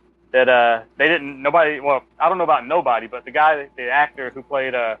features, that they didn't. Nobody. Well, I don't know about nobody, but the actor who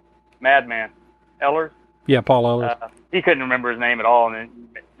played Madman, Ellers. Yeah, Paul Ellers. He couldn't remember his name at all, and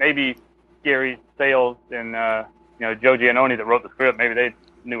then maybe Gary Sales and Joe Giannone that wrote the script, maybe they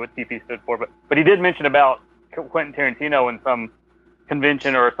knew what TP stood for. But he did mention about Quentin Tarantino in some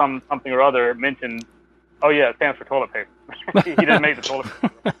convention or something or other, mentioned, oh yeah, it stands for toilet paper. He didn't make the toilet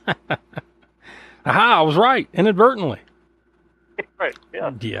paper. Aha, I was right, inadvertently. Right,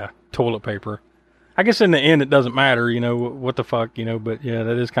 yeah. Yeah, toilet paper. I guess in the end it doesn't matter, you know, what the fuck, you know, but yeah,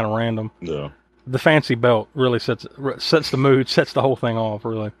 that is kind of random. Yeah. The fancy belt really sets the mood, sets the whole thing off,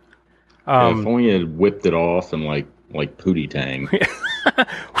 really. If only you had whipped it off and like Pootie Tang.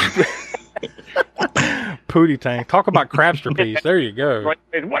 Pootie Tang. Talk about crabster piece. There you go.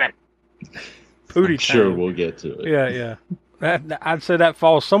 Pootie Tang. Sure, we'll get to it. Yeah. I'd say that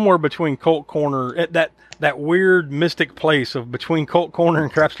falls somewhere between Colt Corner, at that weird mystic place of between Colt Corner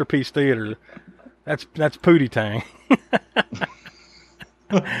and Crabster Piece Theater. That's Pootie Tang.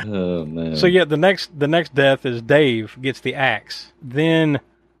 Oh man. So yeah, the next death is Dave gets the axe. Then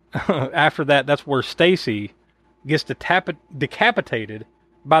after that's where Stacy gets decapitated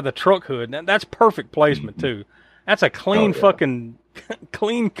by the truck hood. Now that's perfect placement too. That's a clean fucking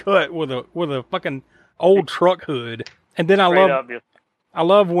clean cut with a fucking old truck hood. And then I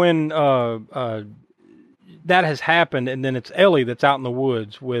love when that has happened, and then it's Ellie that's out in the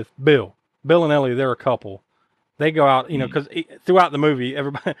woods with Bill. Bill and Ellie, they're a couple. they go out, you know, because throughout the movie,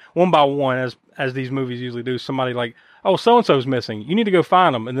 everybody, one by one, as these movies usually do, somebody like, oh, so-and-so's missing. You need to go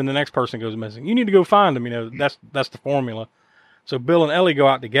find them. And then the next person goes missing. You need to go find them. You know, that's the formula. So Bill and Ellie go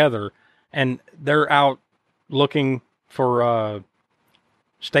out together, and they're out looking for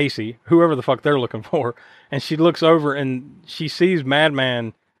Stacy, whoever the fuck they're looking for. And she looks over, and she sees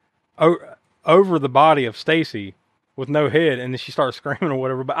Madman over the body of Stacy with no head, and then she starts screaming or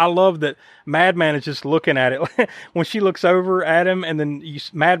whatever. But I love that Madman is just looking at it when she looks over at him, and then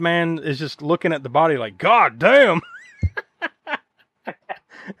Madman is just looking at the body like, God damn.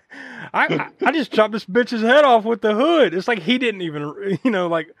 I just chopped this bitch's head off with the hood. It's like he didn't even, you know,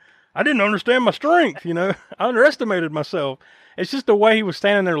 like, I didn't understand my strength, you know. I underestimated myself. It's just the way he was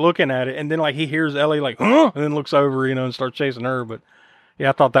standing there looking at it, and then like he hears Ellie like, huh? And then looks over, you know, and starts chasing her. But yeah,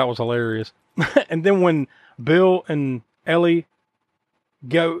 I thought that was hilarious. And then when Bill and Ellie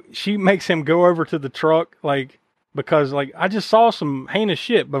go, she makes him go over to the truck, like, because like, I just saw some heinous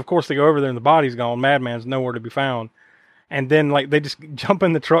shit. But of course they go over there and the body's gone. Madman's nowhere to be found. And then like they just jump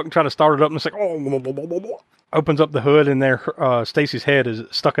in the truck and try to start it up, and it's like, oh, blah, blah, blah, blah, blah. Opens up the hood, and there Stacy's head is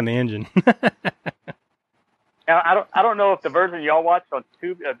stuck in the engine. Now, I don't know if the version y'all watched on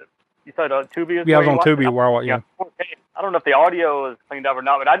Tubi, you said Tubi? Yeah, I was on Tubi where I watched, yeah. I don't know if the audio is cleaned up or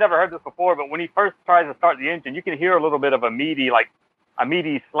not, but I'd never heard this before. But when he first tries to start the engine, you can hear a little bit of a meaty, like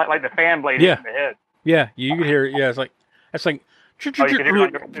the fan blade in the head. Yeah, you can hear it. Yeah, it's like. Oh, you can hear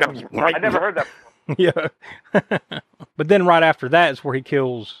it. I never heard that before. Yeah. But then right after that is where he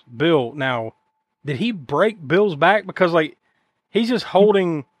kills Bill. Now, did he break Bill's back? Because like he's just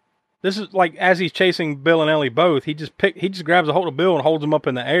holding. This is like as he's chasing Bill and Ellie both. He just grabs a hold of Bill and holds him up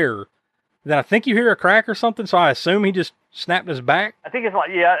in the air. Then I think you hear a crack or something. So I assume he just snapped his back. I think it's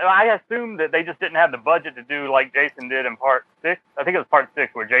like, yeah. I assume that they just didn't have the budget to do like Jason did in Part 6. I think it was Part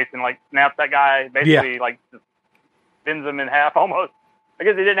 6 where Jason like snapped that guy, basically like just bends him in half almost. I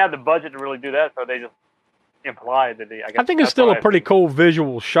guess they didn't have the budget to really do that, so they just implied that he. I think it's still a pretty cool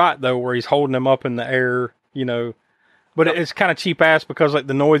visual shot though, where he's holding him up in the air, you know. But it's kind of cheap ass because like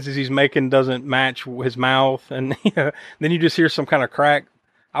the noises he's making doesn't match his mouth, and you know, then you just hear some kind of crack.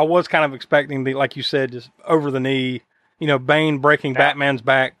 I was kind of expecting like you said, just over the knee, you know, Bane breaking Batman's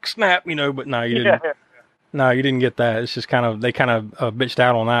back, snap, you know. But no, you didn't. Yeah. No, you didn't get that. It's just they kind of bitched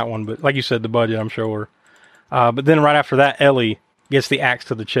out on that one. But like you said, the budget, I'm sure. But then right after that, Ellie gets the axe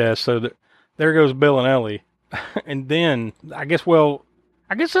to the chest. So there goes Bill and Ellie, and then I guess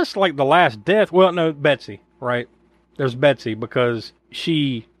that's like the last death. Well, no, Betsy, right? There's Betsy because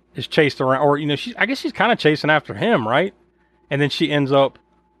she is chased around, or, you know, I guess she's kind of chasing after him, right? And then she ends up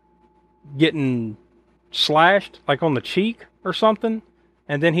getting slashed, like on the cheek or something.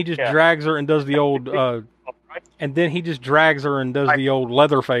 And then he just drags her and does the old, and then he just drags her and does the old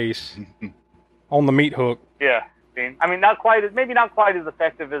Leatherface on the meat hook. Yeah. I mean, maybe not quite as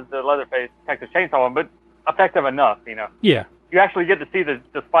effective as the Leatherface Texas Chainsaw one, but effective enough, you know? Yeah. You actually get to see the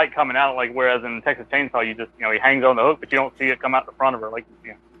spike coming out, like, whereas in Texas Chainsaw, you just, you know, he hangs on the hook, but you don't see it come out the front of her, like,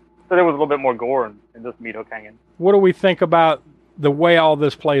 you know. So there was a little bit more gore in this meat hook hanging. What do we think about the way all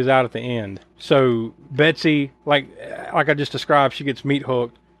this plays out at the end? So Betsy, like I just described, she gets meat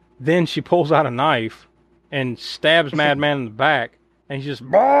hooked. Then she pulls out a knife and stabs Madman in the back, and he's just,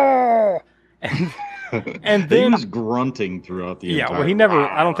 bah! And then he's grunting throughout the entire. Yeah, well,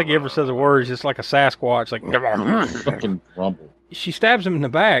 I don't think he ever says a word. He's just like a Sasquatch, like fucking rumble. She stabs him in the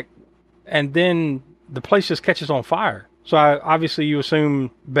back, and then the place just catches on fire. So obviously you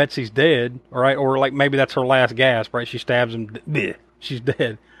assume Betsy's dead, right? Or like maybe that's her last gasp, right? She stabs him, she's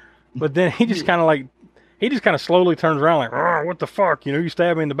dead. But then he just kind of slowly turns around like, what the fuck? You know, you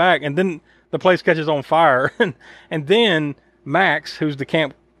stabbed me in the back, and then the place catches on fire, and then Max, who's the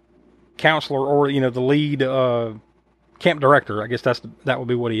camp counselor, or, you know, the lead camp director, I guess that would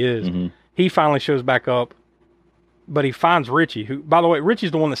be what he is. Mm-hmm. He finally shows back up, but he finds Richie, who, by the way,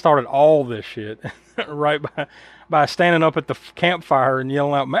 Richie's the one that started all this shit, right? By standing up at the campfire and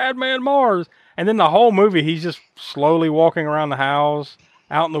yelling out, Madman Mars. And then the whole movie, he's just slowly walking around the house,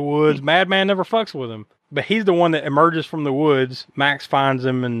 out in the woods. Madman never fucks with him, but he's the one that emerges from the woods. Max finds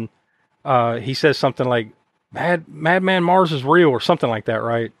him, and he says something like, Madman Mars is real, or something like that,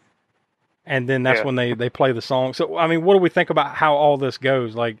 right? And then that's when they play the song. So, I mean, what do we think about how all this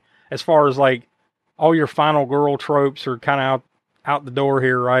goes? Like, as far as, like, all your final girl tropes are kind of out the door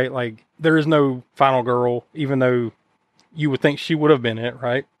here, right? Like, there is no final girl, even though you would think she would have been it,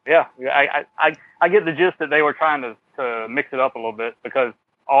 right? Yeah. I get the gist that they were trying to mix it up a little bit, because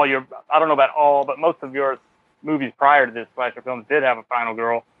I don't know about all, but most of your movies prior to this slasher films did have a final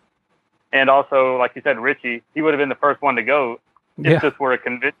girl. And also, like you said, Richie, he would have been the first one to go if this were a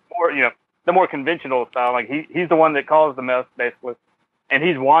convinced, or, you know, the more conventional style. Like he's the one that caused the mess, basically, and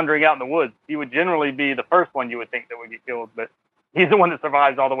he's wandering out in the woods. He would generally be the first one you would think that would get killed, but he's the one that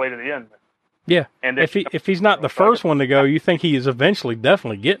survives all the way to the end. Yeah, and if he's not the first one to go, you think he is eventually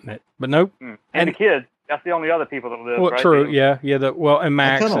definitely getting it, but nope. And the kids, that's the only other people that live. Well, right? true, yeah. And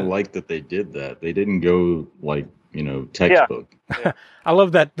Max. I kind of like that they did that. They didn't go like textbook. Yeah. I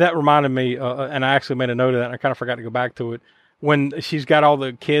love that. That reminded me, and I actually made a note of that. And I kind of forgot to go back to it when she's got all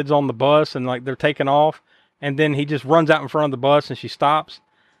the kids on the bus and like they're taking off, and then he just runs out in front of the bus and she stops,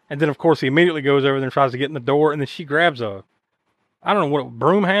 and then of course he immediately goes over there and tries to get in the door, and then she grabs I don't know what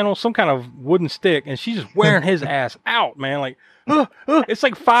broom handle, some kind of wooden stick, and she's just wearing his ass out, man. Like, it's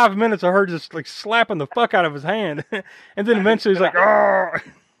like 5 minutes of her just like slapping the fuck out of his hand, and then eventually he's like, oh.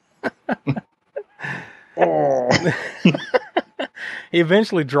 He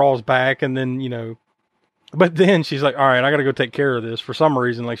eventually draws back, and then but then she's like, all right, I got to go take care of this. For some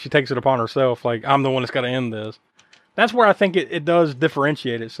reason, like she takes it upon herself, like I'm the one that's got to end this. That's where I think it does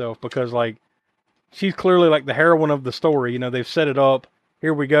differentiate itself, because like, she's clearly like the heroine of the story. They've set it up.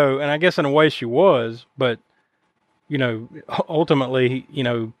 Here we go. And I guess in a way she was, but, ultimately,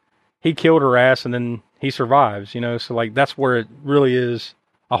 he killed her ass and then he survives, So like, that's where it really is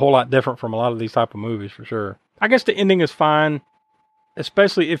a whole lot different from a lot of these type of movies for sure. I guess the ending is fine,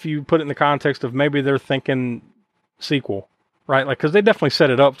 especially if you put it in the context of maybe they're thinking sequel, right? Like, cause they definitely set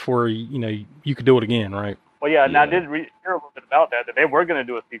it up for, you could do it again, right? Well, yeah, and I did hear a little bit about that they were going to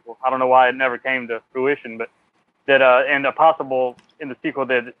do a sequel. I don't know why it never came to fruition, but that and a possible in the sequel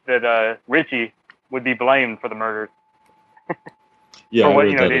that Richie would be blamed for the murders. Yeah, I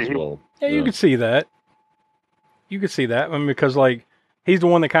heard that as well. Yeah, you could see that. You could see that. I mean, because like he's the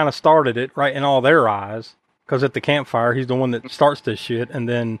one that kind of started it, right, in all their eyes. Because at the campfire, he's the one that starts this shit, and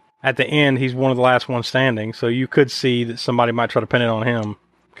then at the end, he's one of the last ones standing. So you could see that somebody might try to pin it on him,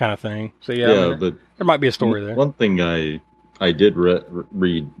 kind of thing. So yeah, but there might be a story there. One thing I did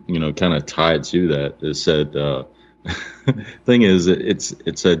read, kind of tied to that, is said, thing is,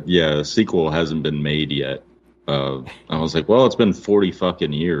 it said, a sequel hasn't been made yet. I was like, well, it's been 40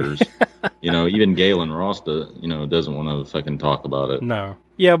 fucking years. Even Galen Ross, doesn't want to fucking talk about it. No.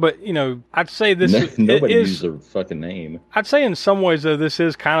 Yeah, but, I'd say this nobody used their fucking name. I'd say in some ways, though, this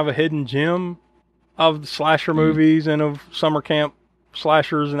is kind of a hidden gem of slasher movies and of summer camp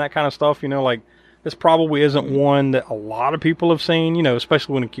slashers and that kind of stuff. Like, this probably isn't one that a lot of people have seen,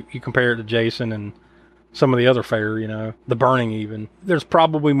 especially when you compare it to Jason and some of the other fare, The Burning even. There's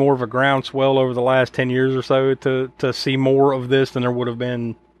probably more of a groundswell over the last 10 years or so to see more of this than there would have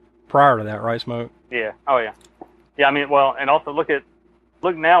been prior to that, right, Smoke? Yeah. Oh, yeah. Yeah, I mean, well, and also look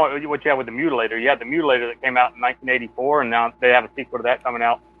now at what you have with The Mutilator. You had The Mutilator that came out in 1984, and now they have a sequel to that coming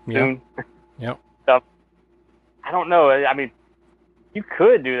out soon. Yep. So, I don't know. I mean, you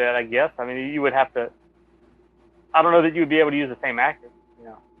could do that, I guess. I mean, you would have to. I don't know that you would be able to use the same actor.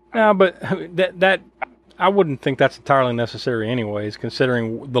 No, but that I wouldn't think that's entirely necessary, anyways.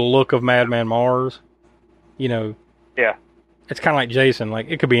 Considering the look of Madman Mars, Yeah. It's kind of like Jason. Like,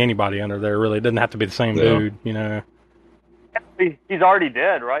 it could be anybody under there. Really, it doesn't have to be the same dude. He's already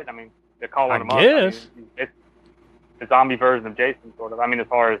dead, right? I mean, they're calling him up. I guess. It's the zombie version of Jason, sort of. I mean, as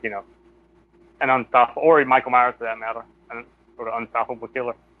far as an unstoppable, or Michael Myers for that matter. Sort of unstoppable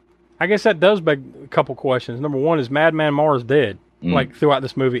killer. I guess that does beg a couple questions. Number one, is Madman Mars dead? Like, throughout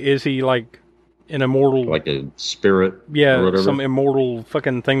this movie, is he like an immortal, like a spirit? Yeah, or whatever? Some immortal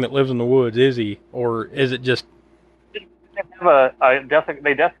fucking thing that lives in the woods. Is he, or is it just? They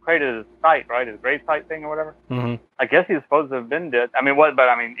desecrated his site, right? His grave site thing or whatever. Mm-hmm. I guess he's supposed to have been dead. I mean, what? But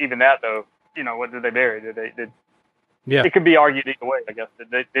I mean, even that though, what did they bury? Did Yeah. It could be argued either way, I guess.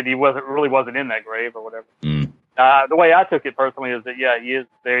 That he wasn't in that grave or whatever. Mm. The way I took it personally is that he is.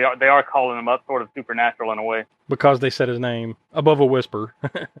 They are calling him up, sort of supernatural in a way, because they said his name above a whisper.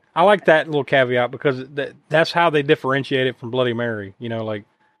 I like that little caveat, because that's how they differentiate it from Bloody Mary.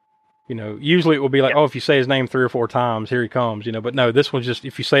 Usually it will be like, if you say his name 3 or 4 times, here he comes. But no, this one's just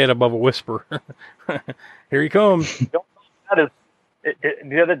if you say it above a whisper, here he comes. That is.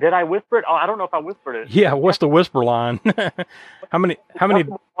 Did I whisper it? Oh, I don't know if I whispered it. Yeah, what's the whisper line? How many?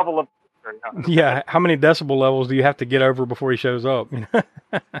 Level of, yeah, how many decibel levels do you have to get over before he shows up?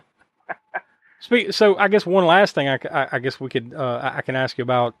 So I guess one last thing I guess we could I can ask you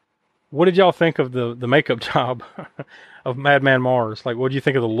about. What did y'all think of the makeup job of Madman Mars? Like, what did you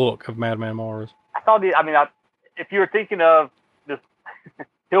think of the look of Madman Mars? I thought if you were thinking of this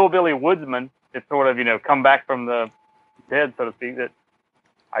hillbilly woodsman that sort of come back from the dead, so to speak, that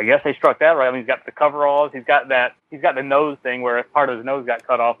I guess they struck that right. I mean, he's got the coveralls. He's got the nose thing where part of his nose got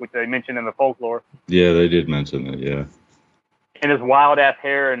cut off, which they mentioned in the folklore. Yeah, they did mention that. Yeah. and his wild ass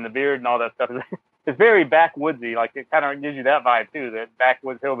hair and the beard and all that stuff. It's very backwoodsy. Like it kind of gives you that vibe too, that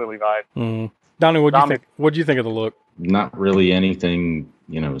backwoods hillbilly vibe. Mm. Donnie, what'd you think? What'd you think of the look? Not really anything,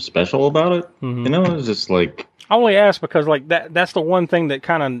 special about it. Mm-hmm. It was just like, I only asked because like that's the one thing that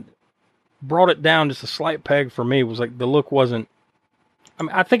kind of brought it down just a slight peg for me, was like the look wasn't. I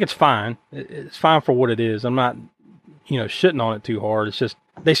mean, I think it's fine. It's fine for what it is. I'm not, shitting on it too hard. It's just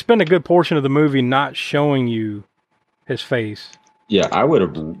they spend a good portion of the movie not showing you his face. Yeah, I would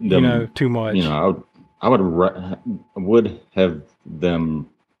have too much. I would have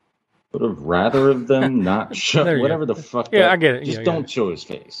rather of them not show whatever the fuck. Yeah, I get it. Just don't show his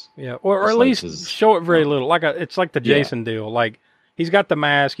face. Yeah, or at least show it very little. Like it's like the Jason deal. Like he's got the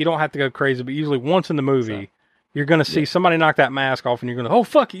mask. You don't have to go crazy, but usually once in the movie, you're going to see somebody knock that mask off, and you're going to, oh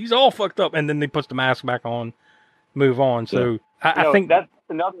fuck, he's all fucked up, and then they put the mask back on, move on. So I think that's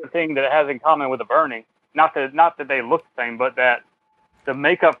another thing that it has in common with The Burning. Not that they look the same, but that the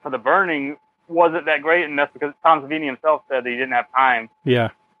makeup for The Burning wasn't that great, and that's because Tom Savini himself said that he didn't have time. Yeah.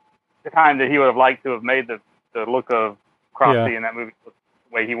 The time that he would have liked to have made the look of Cropsey in that movie the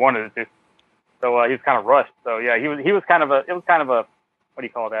way he wanted it to. So he was kind of rushed. So yeah, he was kind of a what do you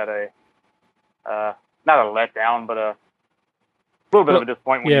call that, not a letdown, but a little bit of a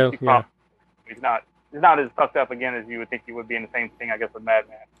disappointment when you see Cropsey. He's not as fucked up again as you would think he would be in the same thing, I guess, with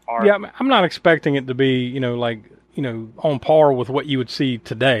Madman. Yeah, I'm not expecting it to be on par with what you would see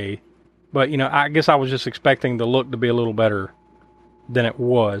today, but I guess I was just expecting the look to be a little better than it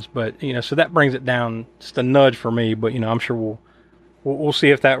was, but so that brings it down just a nudge for me. But I'm sure we'll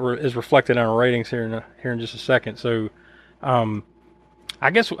see if that is reflected in our ratings here in just a second. So, I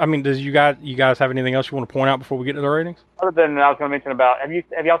guess does you guys have anything else you want to point out before we get to the ratings? Other than I was going to mention about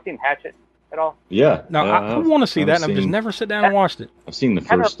have y'all seen Hatchet at all? Yeah. No, I want to see that, and I've just never sit down and watched it. I've seen the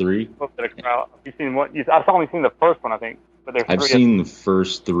first three. You've seen what? I've only seen the first one, I think. But I've seen the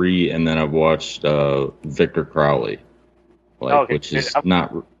first three, and then I've watched Victor Crowley. Which is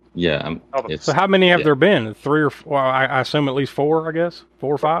not, so how many have there been? 3 or 4? Well, I assume at least 4. I guess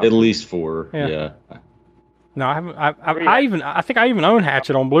 4 or 5. At least 4. Yeah. No, I haven't. I think I even own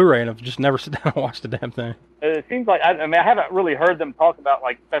Hatchet on Blu-ray, and I've just never sit down and watched the damn thing. It seems like I haven't really heard them talk about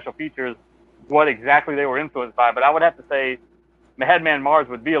like special features, what exactly they were influenced by. But I would have to say, Madman Mars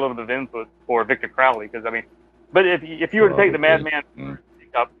would be a little bit of influence for Victor Crowley, because but if you were to take the Madman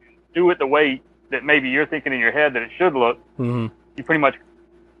up, do it the way that maybe you're thinking in your head that it should look, you pretty much,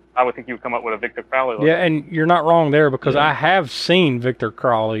 I would think you would come up with a Victor Crowley look. Yeah, and you're not wrong there, because I have seen Victor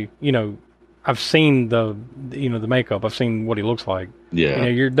Crowley. I've seen the makeup. I've seen what he looks like. Yeah.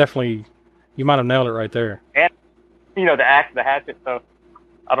 You're definitely, you might have nailed it right there. And the axe, the hatchet. So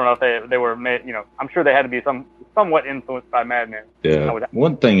I don't know if they were made. I'm sure they had to be somewhat influenced by Madman. Yeah.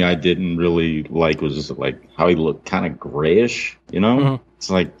 One thing I didn't really like was just like how he looked kind of grayish. It's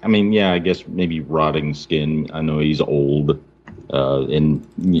like, I guess maybe rotting skin. I know he's old, and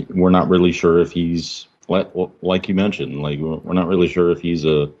we're not really sure if he's like you mentioned. Like we're not really sure if he's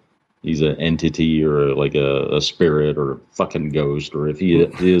an entity or like a spirit or a fucking ghost, or if he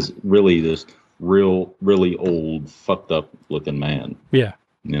is really this really old, fucked up looking man. Yeah.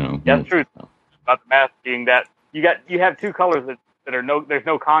 Yeah, that's true. About the mask being that you have two colors that are there's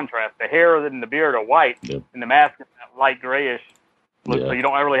no contrast. The hair and the beard are white, and the mask is that light grayish look, so you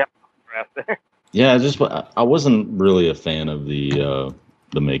don't really have contrast there. Yeah, I wasn't really a fan of the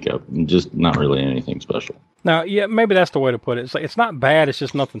makeup. Just not really anything special. Now, yeah, maybe that's the way to put it. It's like, it's not bad. It's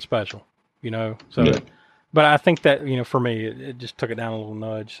just nothing special, So, but I think that for me, it just took it down a little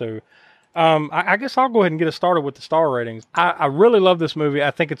nudge. So, I guess I'll go ahead and get us started with the star ratings. I really love this movie. I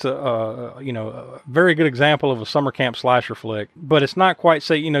think it's a very good example of a summer camp slasher flick, but it's not quite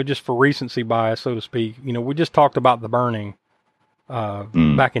just for recency bias, so to speak. We just talked about The Burning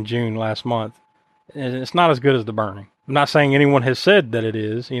back in June last month, and it's not as good as The Burning. I'm not saying anyone has said that it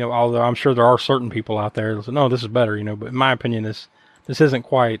is, although I'm sure there are certain people out there that say, no, this is better, but in my opinion, this isn't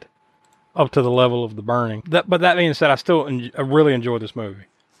quite up to the level of The Burning. But that being said, I really enjoy this movie.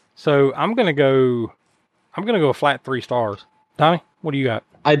 So I'm gonna go a flat 3 stars. Donnie, what do you got?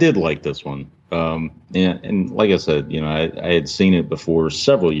 I did like this one, and like I said, I had seen it before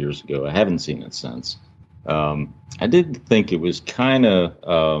several years ago. I haven't seen it since. I did think it was kind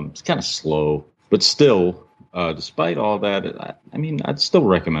of slow, but still, despite all that, I'd still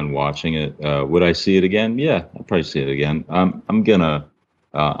recommend watching it. Would I see it again? Yeah, I'd probably see it again. I'm gonna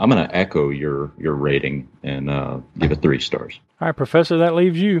echo your rating and give it 3 stars. All right, Professor, that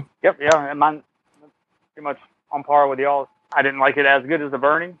leaves you. Yep, yeah, and mine pretty much on par with y'all. I didn't like it as good as The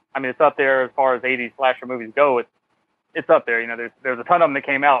Burning. It's up there as far as 80s slasher movies go. It's up there. There's a ton of them that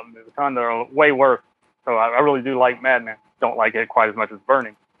came out, and there's a ton that are way worse. So I really do like Madman. don't like it quite as much as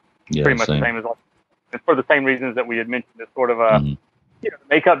Burning. Yeah, Pretty much the same as, and for the same reasons that we had mentioned. It's sort of a the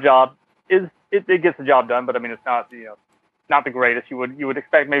makeup job it gets the job done, but I mean it's not not the greatest. You would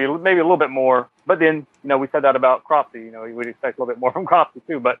expect maybe a little bit more, but then we said that about Cropsey. You would expect a little bit more from Cropsey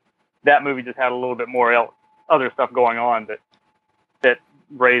too, but that movie just had a little bit more other stuff going on that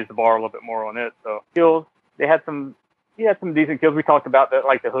raised the bar a little bit more on it. So kills, he had some decent kills. We talked about that,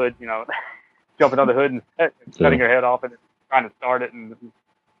 like the hood, jumping on the hood and cutting her head off and trying to start it, and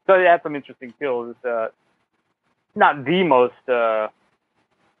so it had some interesting kills. It's not the most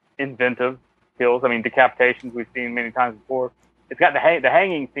inventive kills. I mean, decapitations we've seen many times before. It's got the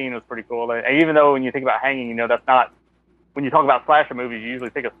hanging scene was pretty cool. And even though when you think about hanging, that's not, when you talk about slasher movies, you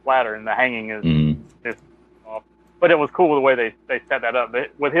usually think of splatter, and the hanging is off. But it was cool the way they set that up.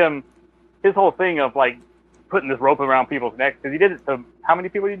 But with him, his whole thing of like putting this rope around people's necks, because he did it to, how many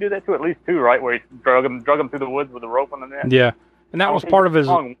people did you do that to? At least 2, right? Where he drug them through the woods with a rope on the neck. Yeah, and that was part of his.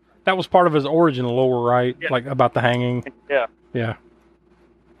 That was part of his origin lore, right? Yeah. Like about the hanging. Yeah. Yeah.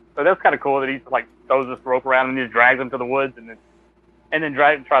 So that's kind of cool that he like throws this rope around and just drags him to the woods, and then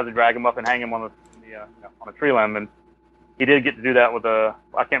tries to drag him up and hang him on on a tree limb. And he did get to do that with I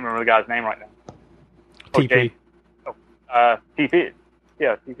can't remember the guy's name right now. TP. TP.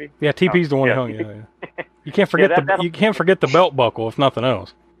 Yeah, TP. Yeah, TP's the one who hung you. Yeah. You can't forget you can't forget the belt buckle if nothing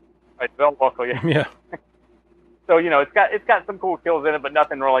else. Right, belt buckle. Yeah. Yeah. So it's got some cool kills in it, but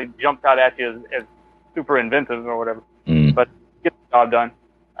nothing really jumps out at you as super inventive or whatever. But get the job done.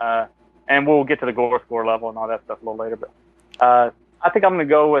 And we'll get to the gore score level and all that stuff a little later. But I think I'm going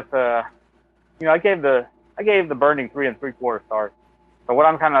to go with I gave the Burning 3 3/4 stars. So what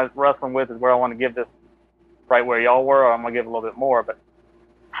I'm kind of wrestling with is where I want to give this, right where y'all were, or I'm going to give a little bit more. But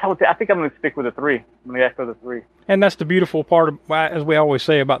I think I'm going to stick with a 3. I'm going to echo the 3. And that's the beautiful part of, as we always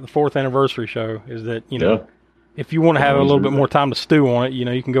say about the 4th anniversary show, is that if you want to have a little bit more time to stew on it,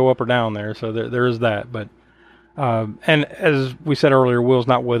 you can go up or down there. So there is that. But and as we said earlier, Will's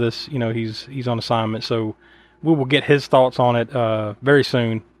not with us. He's on assignment, so we will get his thoughts on it very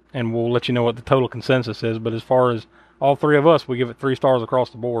soon, and we'll let you know what the total consensus is. But as far as all 3 of us, we give it 3 stars across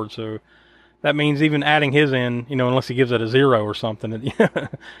the board. So that means even adding his in, unless he gives it a 0 or something,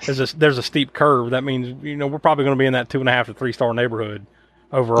 there's a steep curve. That means we're probably going to be in that 2.5 to 3 star neighborhood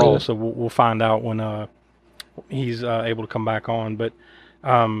overall. So we'll find out when he's able to come back on. But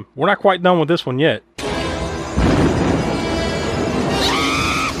we're not quite done with this one yet.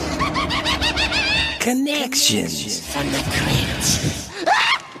 Connections from the crypt.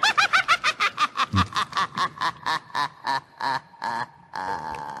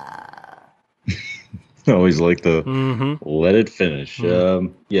 I always like to let it finish.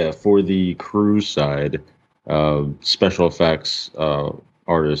 For the crew side, special effects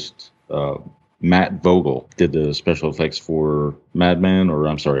artist Matt Vogel did the special effects for Madman,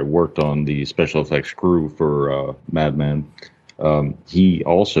 worked on the special effects crew for Madman. He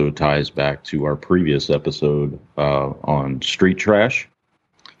also ties back to our previous episode on Street Trash,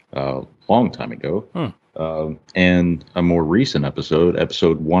 long time ago. And a more recent episode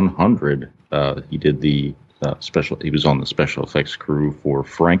 100, he did the he was on the special effects crew for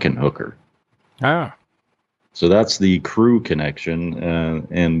Frankenhooker. Ah. So that's the crew connection,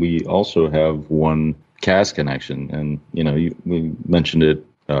 and we also have one cast connection. And, we mentioned it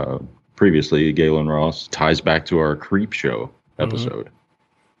previously, Galen Ross ties back to our Creep Show episode.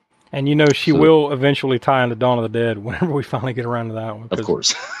 And she will eventually tie into Dawn of the Dead whenever we finally get around to that one. Of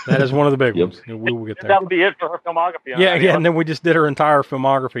course. That is one of the big ones. We will get there. That would be it for her filmography. And then we just did her entire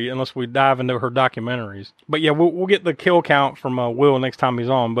filmography, unless we dive into her documentaries. But yeah, we'll get the kill count from Will next time he's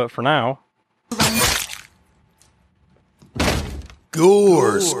on. But for now...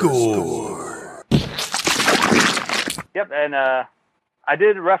 Gore score. Yep, and I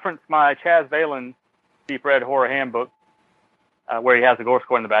did reference my Chaz Valen Deep Red Horror Handbook, where he has the gore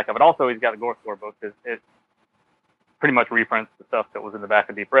score in the back of it. Also, he's got a gore score book. It pretty much reprints the stuff that was in the back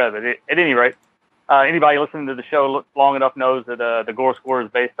of Deep Red. But at any rate, anybody listening to the show long enough knows that the gore score is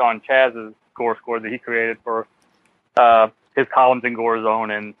based on Chaz's gore score that he created for his columns in Gore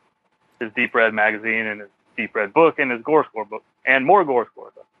Zone and his Deep Red magazine and his Deep Red book and his gore score book and more gore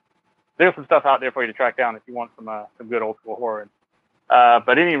scores. There's some stuff out there for you to track down if you want some good old school horror. But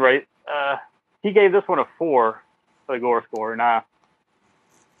at any rate, he gave this one a 4 for the gore score.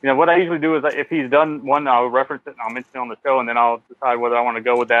 And what I usually do is if he's done one, I'll reference it and I'll mention it on the show, and then I'll decide whether I want to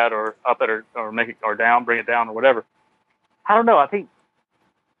go with that or up it or make it or down, bring it down or whatever. I don't know. It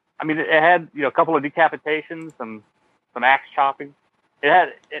had a couple of decapitations, some axe chopping. Not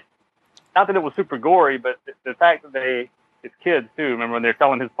that it was super gory, but the fact that it's kids too. Remember when they're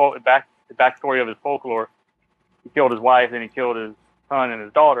telling his backstory of his folklore, He killed his wife, then he killed his son and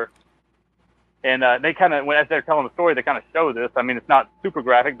his daughter. And they kind of, as they're telling the story, they kind of show this. I mean, it's not super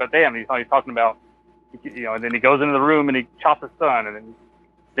graphic, but damn, he's talking about, and then he goes into the room and he chops his son, and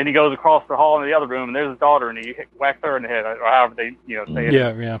then he goes across the hall into the other room, and there's his daughter, and he whacks her in the head, or however they, say it.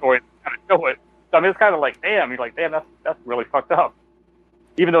 Yeah. Story kind of show it. So I mean, it's kind of like, damn. You're like, damn, that's really fucked up.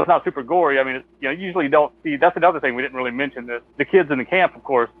 Even though it's not super gory, I mean, it's, usually you don't see. That's another thing we didn't really mention. That the kids in the camp, of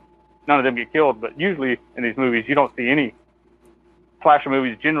course, none of them get killed, but usually in these movies, you don't see any slasher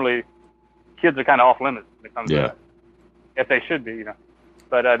movies. Generally, kids are kind of off limits when it comes to that. If they should be,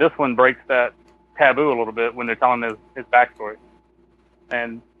 But this one breaks that taboo a little bit when they're telling his backstory.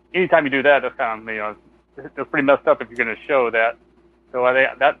 And anytime you do that, that's kind of, it's pretty messed up if you're going to show that. So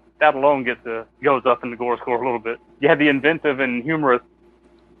that alone goes up in the gore score a little bit. You have the inventive and humorous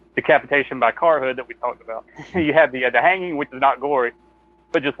decapitation by car hood that we talked about. You have the hanging, which is not gory,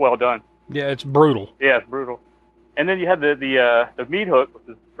 but just well done. Yeah, it's brutal. Yeah, it's brutal. And then you have the meat hook, which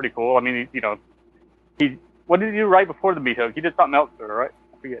is pretty cool. I mean, he what did he do right before the meat hook? He did something else to her, right?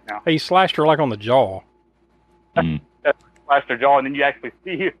 I forget now. He slashed her like on the jaw. Slashed her jaw, and then you actually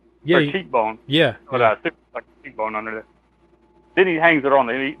see her cheekbone. Yeah. Like a cheekbone under there. Then he hangs her on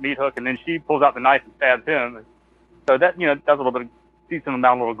the meat hook, and then she pulls out the knife and stabs him. So that, that's a little bit of decent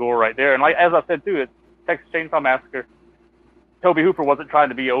amount of little gore right there. And like as I said too, it's Texas Chainsaw Massacre. Tobe Hooper wasn't trying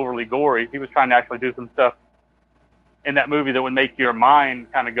to be overly gory. He was trying to actually do some stuff in that movie that would make your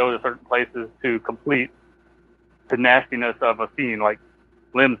mind kind of go to certain places to complete the nastiness of a scene, like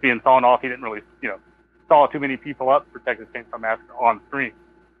limbs being sawn off. He didn't really, saw too many people up for Texas Chainsaw Massacre on screen.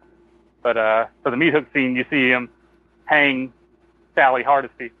 But for the meat hook scene, you see him hang Sally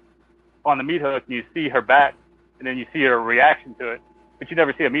Hardesty on the meat hook, and you see her back, and then you see her reaction to it, but you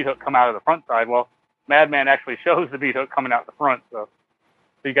never see a meat hook come out of the front side. Well, Madman actually shows the meat hook coming out the front, so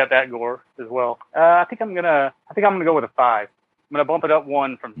you got that gore as well. I think I'm gonna go with a 5. I'm gonna bump it up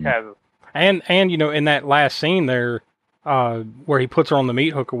 1 from Chaz's. And in that last scene there, where he puts her on the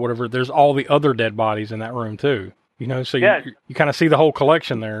meat hook or whatever, there's all the other dead bodies in that room too. So you kind of see the whole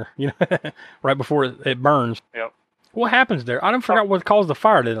collection there, right before it burns. Yep. What happens there? I don't forget what caused the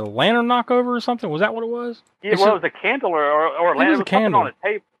fire. Did a lantern knock over or something? Was that what it was? Yeah, it was a candle or a lantern. It was a candle on a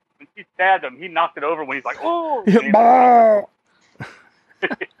table. When she stabbed him, he knocked it over when he's like, oh! And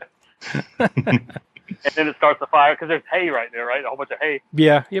then it starts the fire because there's hay right there, right? A whole bunch of hay.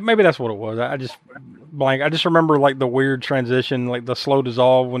 Yeah, maybe that's what it was. I just blank. I just remember like the weird transition, like the slow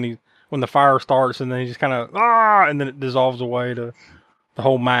dissolve when the fire starts, and then he just kind of and then it dissolves away to the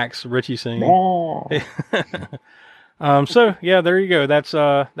whole Max Ritchie scene. So yeah, there you go. That's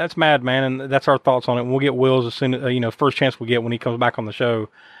Madman, and that's our thoughts on it. And we'll get Will's as soon as first chance we get when he comes back on the show.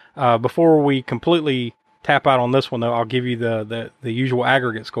 Before we completely tap out on this one, though, I'll give you the usual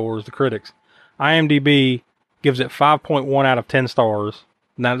aggregate scores, the critics. IMDb gives it 5.1 out of 10 stars.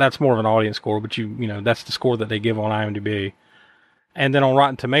 Now that's more of an audience score, but that's the score that they give on IMDb. And then on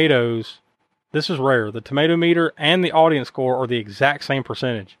Rotten Tomatoes, this is rare. The tomato meter and the audience score are the exact same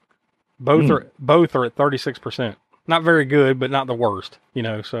percentage. Both are at 36%. Not very good, but not the worst,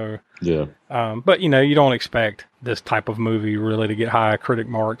 so. Yeah. But, you don't expect this type of movie really to get high critic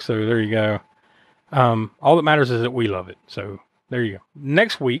marks, so there you go. All that matters is that we love it, so there you go.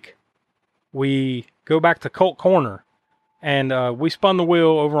 Next week, we go back to Cult Corner, and we spun the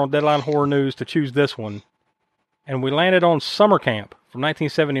wheel over on Deadline Horror News to choose this one, and we landed on Summer Camp from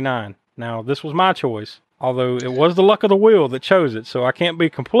 1979. Now, this was my choice, although it was the luck of the wheel that chose it, so I can't be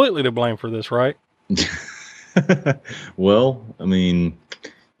completely to blame for this, right? Well, I mean,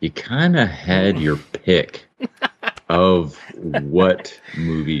 you kind of had your pick of what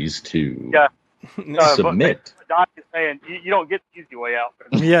movies to submit. Don is saying you don't get the easy way out.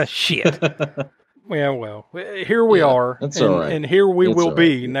 Yeah, shit. Yeah, well, here we are. That's all right. And here we will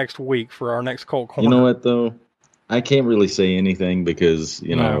be next week for our next Cult Corner. You know what, though? I can't really say anything because,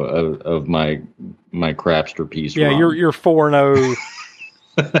 of my Crapster piece. Yeah, you're 4-0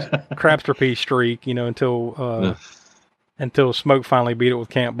 Crapster piece streak, until Smoke finally beat it with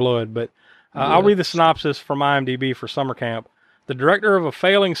Camp Blood. But I'll read the synopsis from IMDb for Summer Camp. The director of a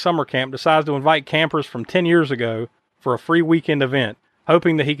failing summer camp decides to invite campers from 10 years ago for a free weekend event,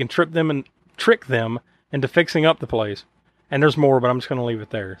 hoping that he can trick them into fixing up the place. And there's more, but I'm just going to leave it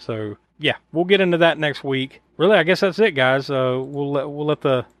there. So, yeah, we'll get into that next week. Really, I guess that's it, guys. We'll let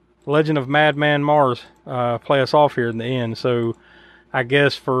the Legend of Madman Mars play us off here in the end. So, I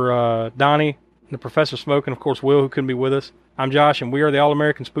guess for Donnie, the Professor Smoke, and of course Will, who couldn't be with us, I'm Josh, and we are the All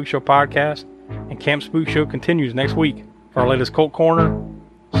American Spook Show podcast. And Camp Spook Show continues next week for our latest Cult Corner,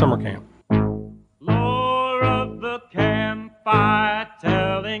 Summer Camp. Lore of the campfire,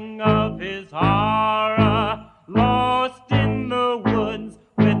 telling of his horror.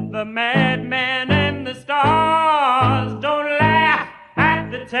 the madman and the stars. Don't laugh at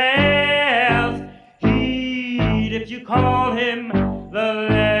the tales. Heed if you call him the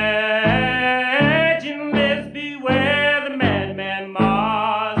legend lives. Beware the madman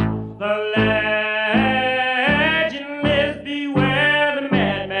Mars. The legend lives. Beware the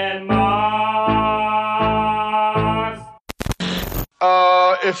madman Mars.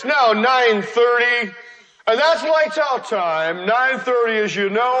 It's now 9:30, and that's lights out time. 9:30, as you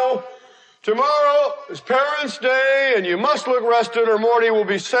know. Tomorrow is Parents' Day, and you must look rested or Morty will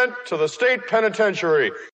be sent to the state penitentiary.